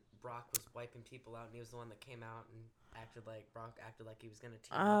Rumble when Brock was wiping people out and he was the one that came out and Brock acted like he was going to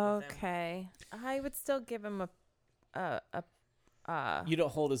team up with him? Okay. I would still give him You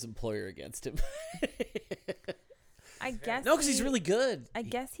don't hold his employer against him. I guess. No, because he's really good. I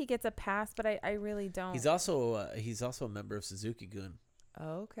guess he gets a pass, but I really don't. He's also a member of Suzuki Gun.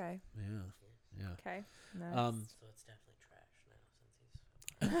 Oh, okay. Yeah. Okay. Nice. So it's definitely trash now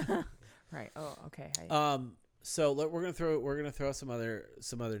since he's... Right. Oh, okay. So we're gonna throw some other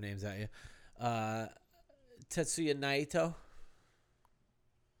names at you. Tetsuya Naito.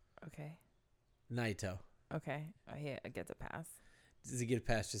 Okay. Naito. Okay. He gets a pass. Does he get a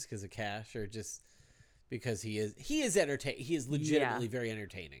pass just because of cash, or just because he is entertaining? He is legitimately very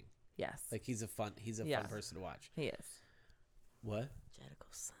entertaining. Yes. Like he's a fun person to watch. He is. What?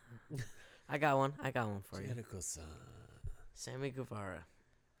 Jericho-san. I got one for you. Jericho-san. Sammy Guevara.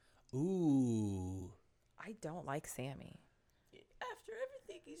 Ooh. I don't like Sammy. After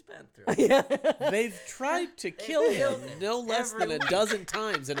everything he's been through. They've tried to kill him no less than a dozen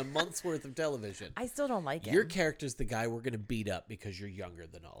times in a month's worth of television. I still don't like him. Your character's the guy we're going to beat up because you're younger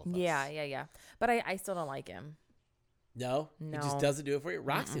than all of us. Yeah. But I still don't like him. No? He No. just doesn't do it for you?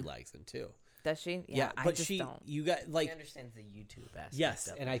 Roxy likes him too. Does she? Yeah, I but just don't. you got He like, understands the YouTube aspect yes,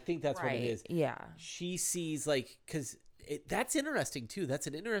 of and it. I think that's what it is. Yeah. She sees like, because that's interesting too. That's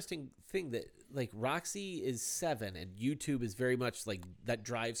an interesting thing that like Roxy is 7 and YouTube is very much like that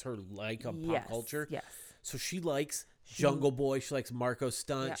drives her like on pop culture. Yes. So she likes Jungle Boy. She likes Marco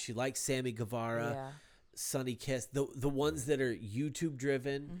Stunt. Yeah. She likes Sammy Guevara, Yeah. Sonny Kiss. The ones that are YouTube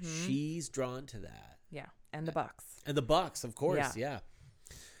driven, she's drawn to that. Yeah. And the Bucks. And the Bucks, of course. Yeah.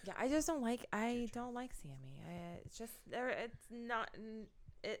 Yeah, I just don't like. I don't like Sammy. It's just there. It's not.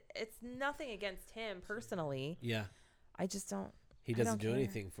 It's nothing against him personally. Yeah. I just don't. He I doesn't don't do care.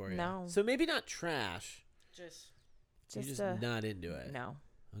 anything for you. No. So maybe not trash. Just You're just not into it. No.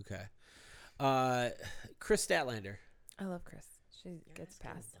 Okay. Chris Statlander. I love Chris. She gets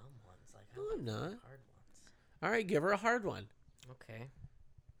passed. dumb ones. Like, No, I'm not. hard ones. All right, give her a hard one. Okay.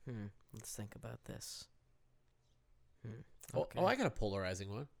 Let's think about this. Oh, I got a polarizing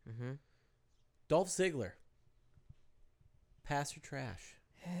one. Mm-hmm. Dolph Ziggler. Pass or trash?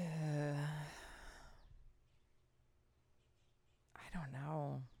 I don't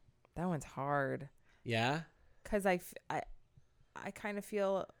know. That one's hard Yeah. because I kind of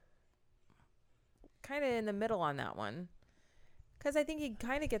feel kind of in the middle on that one. Because I think he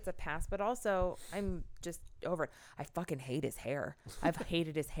kind of gets a pass, but also I'm just over it. I fucking hate his hair. I've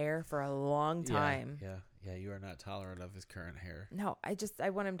hated his hair for a long time. Yeah. You are not tolerant of his current hair. No,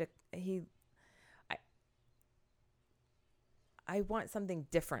 I want him to. I want something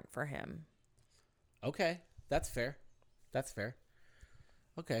different for him. Okay. That's fair. That's fair.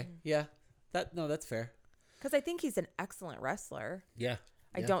 Okay. Yeah. That's fair. Because I think he's an excellent wrestler. Yeah.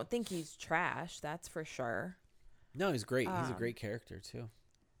 I don't think he's trash. That's for sure. No, he's great. He's a great character too.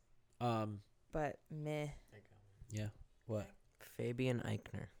 But meh. Yeah. What? Fabian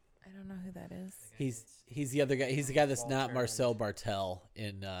Eichner. I don't know who that is. He's the other guy. He's the guy that's not Walter Marcel Bartel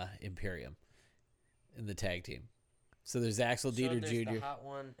in Imperium, in the tag team. So there's Axel Dieter there's Jr. the hot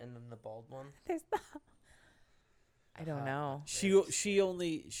one and then the bald one. There's the. I don't know.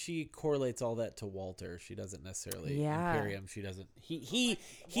 She correlates all that to Walter. She doesn't necessarily Imperium. She doesn't. He's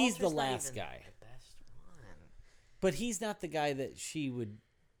Walter's the not last even guy, the best one. but he's not the guy that she would.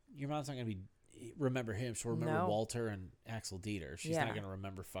 Your mom's not gonna remember him. She'll remember No. Walter and Axel Dieter. She's Yeah. not gonna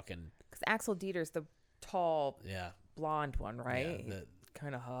remember fucking Because Axel Dieter's the tall, blonde one, right? Yeah,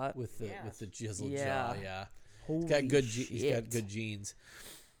 Kind of hot. with the chiseled Yeah. jaw. Yeah, Holy he's got good. shit. He's got good genes.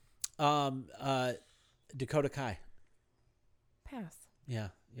 Dakota Kai. Pass. Yeah.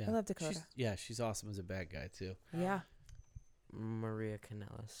 I love Dakota. She's awesome as a bad guy too. Yeah. Maria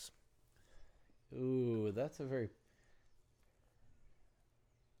Kanellis. Ooh, that's a very.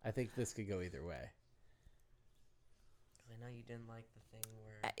 I think this could go either way. I know you didn't like the thing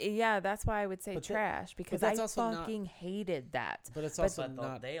where. Yeah, that's why I would say But that- trash because that's I also not- fucking hated that. But it's also But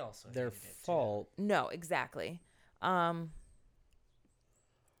not they also their hated it, too. fault. No, exactly. I've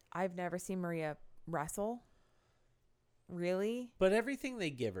never seen Maria wrestle. Really? But everything they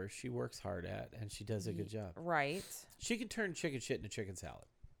give her, she works hard at, and she does a good job. Right. She can turn chicken shit into chicken salad.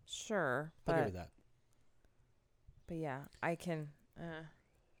 Sure. I'll give her But, that. but yeah, I can.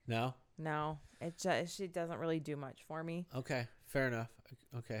 No? No, she doesn't really do much for me. Okay, fair enough.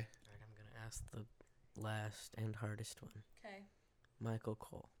 Okay. All right, I'm gonna ask the last and hardest one. Okay. Michael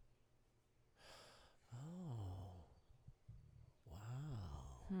Cole. Oh.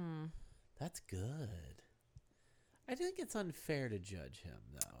 Wow. That's good. I think it's unfair to judge him,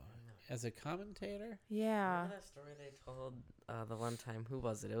 though. As a commentator? Yeah. Remember that story they told the one time? Who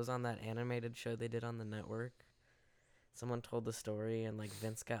was it? It was on that animated show they did on the network. Someone told the story, and like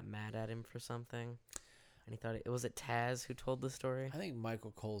Vince got mad at him for something, and he thought it was Taz who told the story. I think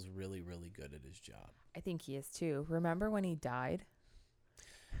Michael Cole's really, really good at his job. I think he is too. Remember when he died?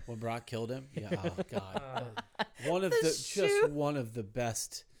 When Brock killed him? Yeah. Oh God. One of one of the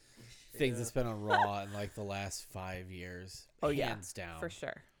best things that's been on Raw in like the last 5 years. Hands down. For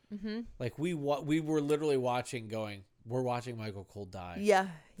sure. Like we were literally watching, going, we're watching Michael Cole die. Yeah.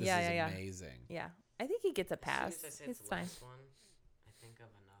 This is amazing. Yeah. I think he gets a pass. As soon as I said It's the fine. last one, I think of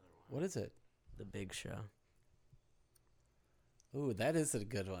another one. What is it? The Big Show. Ooh, that is a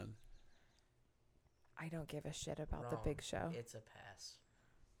good one. I don't give a shit about the Wrong. Big Show. It's a pass.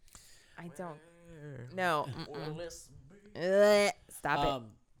 I don't. No. Well, let's be Ugh. Stop it. I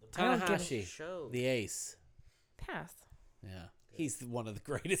don't give a Tanahashi, show. the ace. Pass. Yeah, he's one of the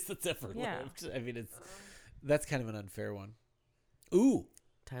greatest that's ever Yeah. lived. I mean, that's kind of an unfair one. Ooh,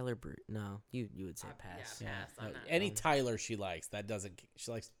 Tyler Brute. No, you would say pass. yeah. Pass on that. Any Tyler she likes. That doesn't.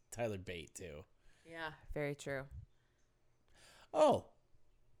 She likes Tyler Bate too. Yeah. Very true. Oh,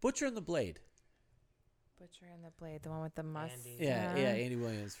 Butcher and the Blade. Butcher and the Blade, the one with the must. Andy. Yeah, Andy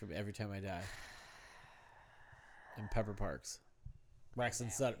Williams from Every Time I Die. And Pepper Parks. Braxton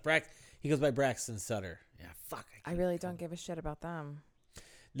Sutter. He goes by Braxton Sutter. Yeah, fuck. I really don't give a shit about them.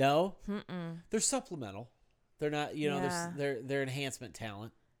 No, they're supplemental. They're not. You know, Yeah. they're enhancement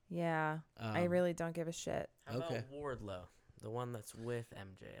talent. Yeah. I really don't give a shit. How Okay. about Wardlow, the one that's with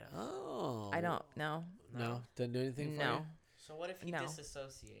MJF? Oh, I don't know. No, doesn't do anything. For No. you? So what if he No.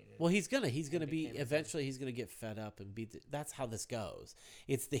 disassociated? Well, he's gonna be became a eventually. He's gonna get fed up and beat. That's how this goes.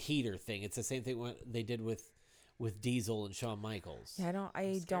 It's the heater thing. It's the same thing what they did with Diesel and Shawn Michaels. Yeah,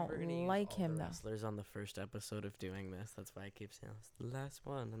 I Scared we're gonna don't use like all him the though. wrestlers on the first episode of doing this. That's why I keep saying it's the last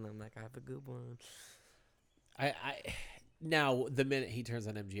one, and I'm like, I have a good one. I now the minute he turns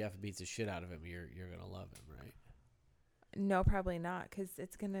on MGF and beats the shit out of him, you're gonna love him, right? No, probably not, because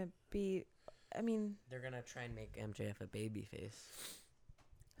it's gonna be. I mean, They're gonna try and make MJF a babyface.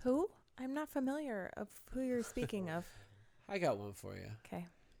 who? I'm not familiar of who you're speaking of. I got one for you. Okay.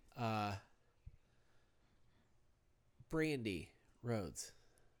 Brandy Rhodes.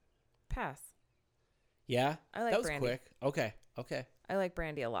 Pass. Yeah, I like that was Brandy. quick. Okay. I like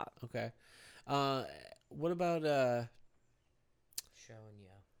Brandy a lot. What about Show and Yo.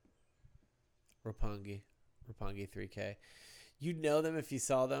 Roppongi 3K? You'd know them if you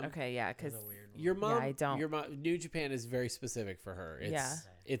saw them. Okay, yeah, because That's a weird one. Your mom, I don't. Your mom, New Japan is very specific for her.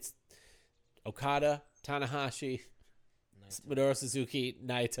 It's Okada, Tanahashi, Minoru Suzuki,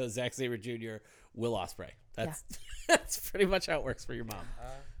 Naito, Zack Sabre Jr., Will Ospreay. That's that's pretty much how it works for your mom.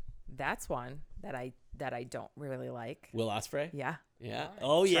 That's one that I don't really like. Will Ospreay? Yeah. Yeah.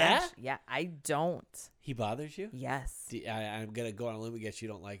 Oh, yeah? Trash. Yeah, I don't. He bothers you? Yes. I'm going to go on a limb and guess you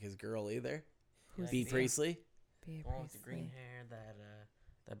don't like his girl either. Who's B. the- Priestley? Be One with the green Priestley. hair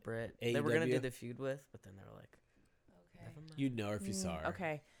that Brit they were gonna AEW? do the feud with, but then they were like, Okay. never mind. You'd know her if you saw her.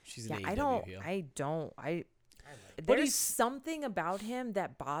 Okay. She's an Yeah, AEW heel. I don't. I like There's he's- something about him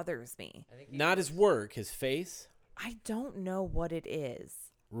that bothers me. I think Not his work, his face. I don't know what it is.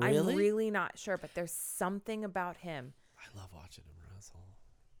 Really? I'm really not sure, but there's something about him. I love watching him wrestle.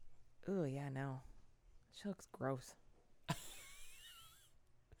 Oh, yeah, no. She looks gross.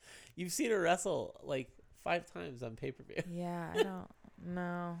 You've seen her wrestle like 5 times on pay-per-view. Yeah, I don't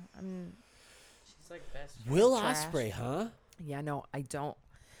know. she's like best. Will Trash. Ospreay, huh? Yeah, no, I don't.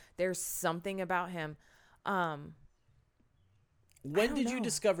 There's something about him. When don't did you know.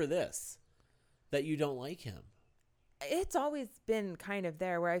 discover this? That you don't like him? It's always been kind of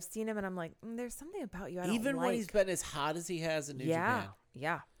there where I've seen him and I'm like, there's something about you I don't Even like. when he's been as hot as he has in New yeah, Japan.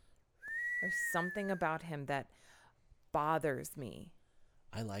 yeah. There's something about him that bothers me.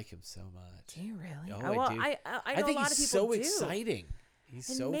 I like him so much. Do you really? Oh, well, I do. I know think a lot he's of people so do. exciting. He's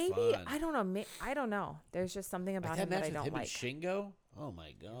And so maybe fun. I don't know. I don't know. There's just something about Like him that that I match with don't him like. and Shingo? Oh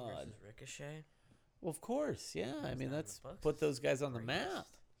my god. versus Ricochet. Well, of course, yeah. I mean, not in that's the books. put those guys on the map.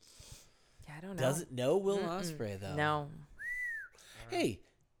 Yeah, I don't know. Doesn't know Will Ospreay though. No. Hey,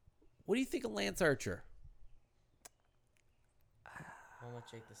 what do you think of Lance Archer? One with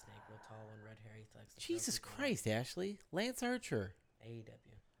Jake the Snake, real tall one, red hair. He likes to Jesus throw people Christ, Ashley. Lance Archer. out. AEW.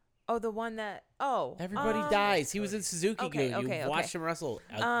 Oh, the one that. Oh, Everybody dies. He was in Suzuki Okay, Gun. okay, You okay. watched him wrestle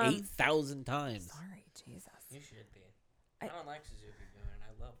 8,000 times. Sorry, Jesus. You should be. I don't like Suzuki Gun, and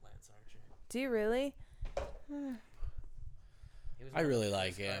I love Lance Archer. Do you really? He was I one of really the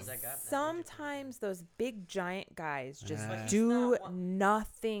like first guys him. that got in that Sometimes those big giant guys just Ah. do He's not one-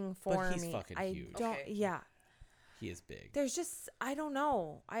 nothing for But he's me. fucking I huge. don't. Okay. Yeah. He is big. There's just I don't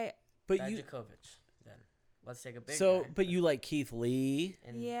know. But Major. you Dijakovic, then. Let's take a big so guy. but you like Keith Lee.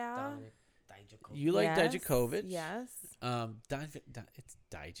 And Yeah. Dominic Dijakovic. You like Yes, Dijakovic. Yes. It's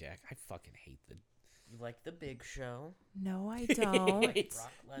Dijak. I fucking hate the You like The Big Show. No, I don't.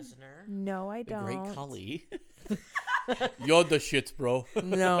 Brock Lesnar. No, I the don't. great Khali. You're the shits, bro.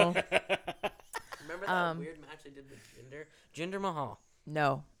 No. Remember that weird match they did with Jinder Mahal.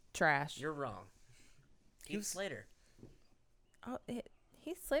 No. Trash. You're wrong. Heath Slater. Oh,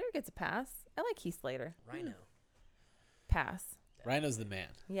 Heath Slater gets a pass. I like Heath Slater. Rhino. Pass. Rhino's the man.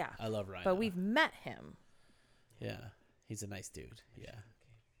 Yeah. I love Rhino. But we've met him. Yeah. He's a nice dude. Yeah.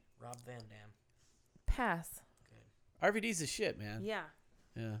 Okay. Rob Van Dam. Pass. Good. RVD's the shit, man. Yeah.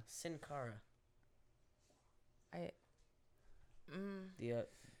 Yeah. Sin Cara. I. The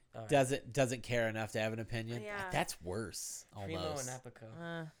all right. Doesn't care enough to have an opinion. Yeah. That's worse. Primo Almost. and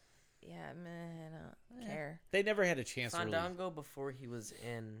Epico. Yeah, man, I don't care. They never had a chance to really. Fandango before he was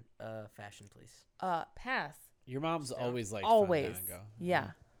in Fashion Police. Pass. Your mom's always like Always. Fandango.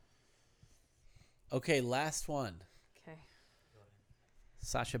 Yeah. Okay, last one. Okay.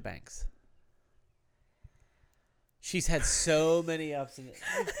 Sasha Banks. She's had so many ups and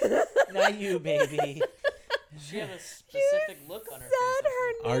not you, baby. She had a specific look on her face.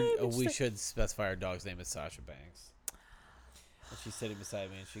 Said her name. We should specify our dog's name is Sasha Banks. And she's sitting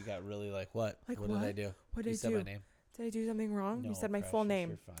beside me, and she got really like, "What? Like, what did I what? do? What did you I said do? my name? Did I do something wrong? No, You said my precious, full name.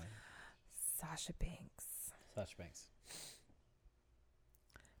 You're fine. Sasha Banks. Sasha Banks.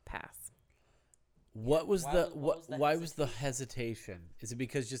 Pass. What was Why the was- what was the why was the hesitation? Is it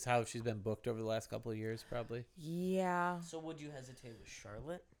because just how she's been booked over the last couple of years? Probably. Yeah. So would you hesitate with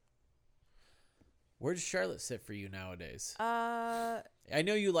Charlotte? Where does Charlotte sit for you nowadays? Uh. I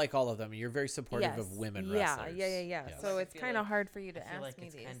know you like all of them. And you're very supportive Yes. of women Yeah. wrestlers. Yeah. Yes. So I it's feel kind of like- hard for you to I feel ask like me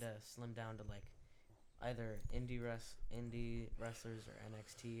it's these. kind of slimmed down to like either indie wrestlers or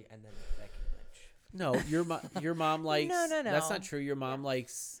NXT, and then Becky Lynch. No, your mom likes. No. That's not true. Your mom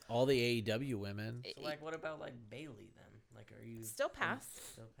likes all the AEW women. So like, what about like Bailey then? Like, are you Still pass.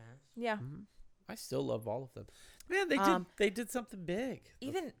 Still pass. Yeah. I still love all of them. Man, they did something big.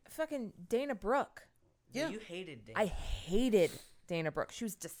 Even fucking Dana Brooke. Yeah. You hated Dana. I hated Dana Brooke. She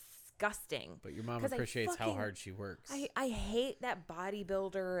was disgusting. But your mom 'Cause I appreciates how fucking- hard she works. I hate that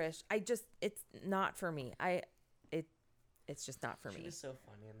bodybuilder-ish. It's not for me. It's just not for She me. was so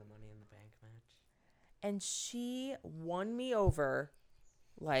funny in the Money in the Bank match. And she won me over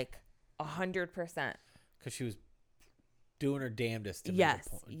like 100%. Because she was doing her damnedest to, Yes.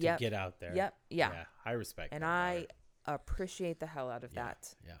 make a point, Yep. to get out there. Yep. Yeah. I respect And that I about her. appreciate the hell out of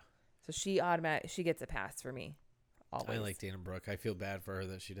that. Yeah. So she gets a pass for me. Always. I like Dana Brooke. I feel bad for her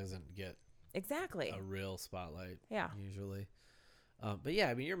that she doesn't get Exactly. a real spotlight. Yeah. Usually. But yeah,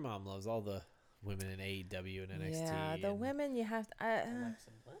 I mean, your mom loves all the women in AEW and NXT. Yeah, the and- women you have to.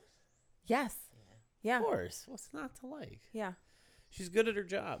 Alexa Bliss? Yes. Of Yeah. course. What's not to like? Yeah. She's good at her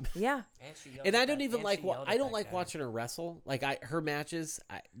job. Yeah. And I don't even like. I don't like watching her wrestle. Like her matches,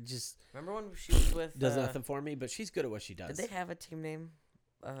 I just Remember when she was with? does nothing for me. But she's good at what she does. Did they have a team name?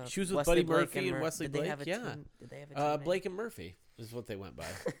 She was with Wesley Buddy Blake Murphy and Mur- Wesley did they Blake. have a Yeah. team- Did they have a team name? Blake and Murphy is what they went by.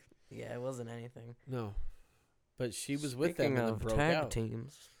 Yeah, it wasn't anything. No, but she was with Speaking them and then of broke tag out.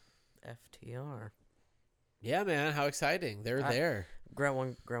 teams, FTR. Yeah, man, how exciting! They're there.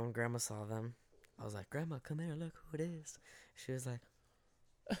 When Grandma saw them, I was like, "Grandma, come here, look who it is." She was like,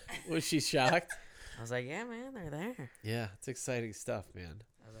 Was she shocked? "I was like, yeah, man, they're there." Yeah, it's exciting stuff, man.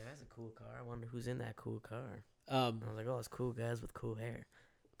 I was like, "That's a cool car. I wonder who's in that cool car." Um, And I was like, "Oh, it's cool guys with cool hair,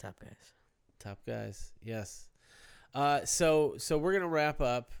 top guys." Top guys, yes. So we're gonna wrap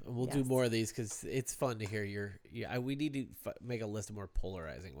up, and we'll do Yes. more of these because it's fun to hear your. Yeah, we need to make a list of more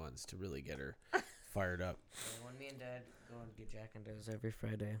polarizing ones to really get her fired up. When me and Dad go and get Jack and Joe's every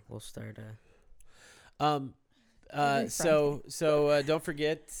Friday, we'll start. So don't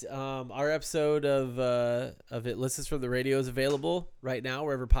forget our episode of It Listens from the Radio is available right now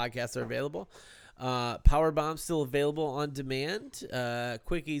wherever podcasts are available. Power Bomb still available on demand.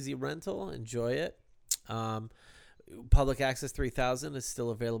 Quick, easy rental. Enjoy it. Public Access 3000 is still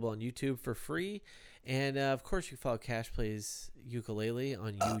available on YouTube for free. And, of course, you can follow Cash Plays Ukulele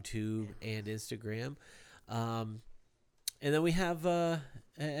on YouTube and Instagram. And then we have,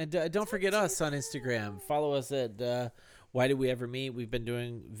 don't forget us on Instagram. Follow us at Why Did We Ever Meet? We've been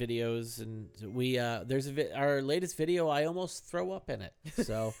doing videos, and we there's our latest video. I almost throw up in it.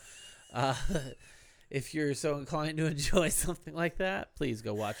 So, if you're so inclined to enjoy something like that, please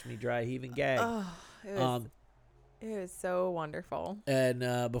go watch me dry heave and gag. It was so wonderful.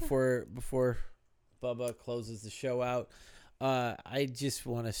 And before Bubba closes the show out, I just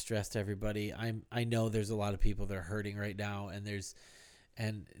want to stress to everybody, I know there's a lot of people that are hurting right now, and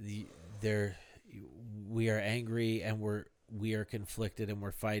we are angry, and we are conflicted, and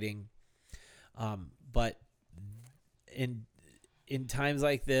we're fighting. But in times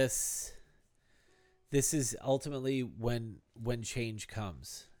like this is ultimately when change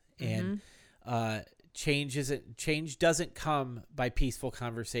comes, and change doesn't come by peaceful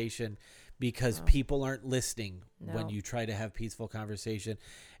conversation, because people aren't listening when you try to have peaceful conversation.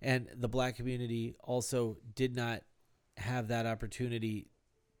 And the Black community also did not have that opportunity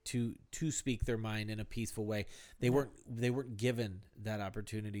to speak their mind in a peaceful way. They weren't given that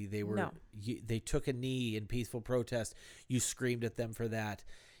opportunity. They took a knee in peaceful protest. You screamed at them for that.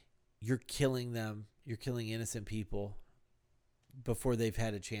 You're killing them. You're killing innocent people before they've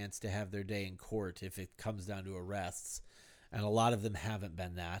had a chance to have their day in court, if it comes down to arrests. And a lot of them haven't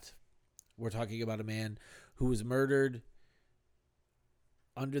been that. We're talking about a man who was murdered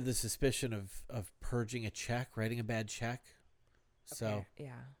under the suspicion of purging a check, writing a bad check. So,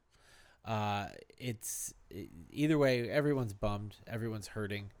 yeah. Either way, everyone's bummed. Everyone's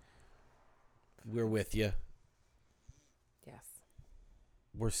hurting. We're with you. Yes.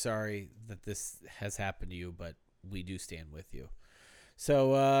 We're sorry that this has happened to you, but we do stand with you.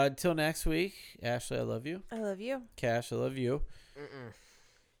 So, until next week, Ashley, I love you. I love you. Cash, I love you.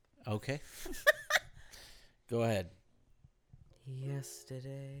 Okay. Go ahead.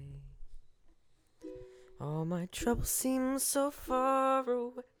 Yesterday, all my troubles seem so far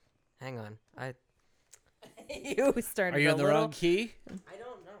away. Hang on, You started. Are you a in the little, wrong key? I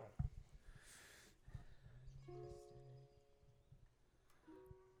don't know.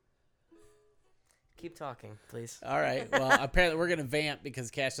 Keep talking, please. All right. Well, apparently we're going to vamp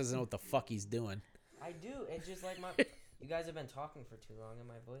because Cash doesn't know what the fuck he's doing. I do. It's just like you guys have been talking for too long and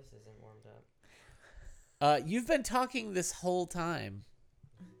my voice isn't warmed up. You've been talking this whole time.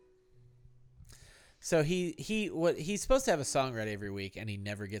 So he's supposed to have a song ready every week, and he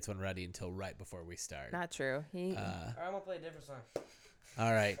never gets one ready until right before we start. Not true. Alright, I'm gonna play a different song.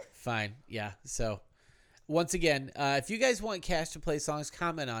 All right, fine. Yeah. So once again, if you guys want Cash to play songs,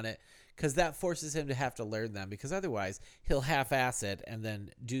 comment on it, because that forces him to have to learn them, because otherwise he'll half-ass it and then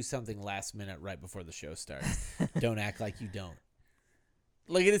do something last minute right before the show starts. Don't act like you don't.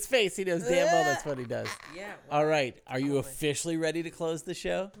 Look at his face. He knows damn well that's what he does. Yeah. All right. Are you officially ready to close the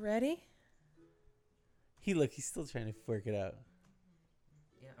show? Ready? He's still trying to work it out.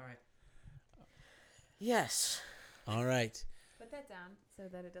 Yeah, alright. Yes. All right. Put that down so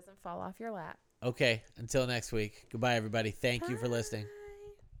that it doesn't fall off your lap. Okay. Until next week. Goodbye, everybody. Thank you for listening.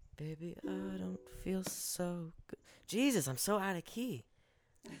 Baby, I don't feel so good. Jesus, I'm so out of key.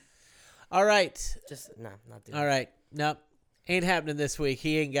 All right. Just, no, not doing All right. Nope. Ain't happening this week.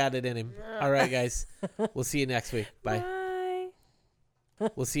 He ain't got it in him. All right, guys. We'll see you next week. Bye. Bye.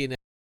 We'll see you next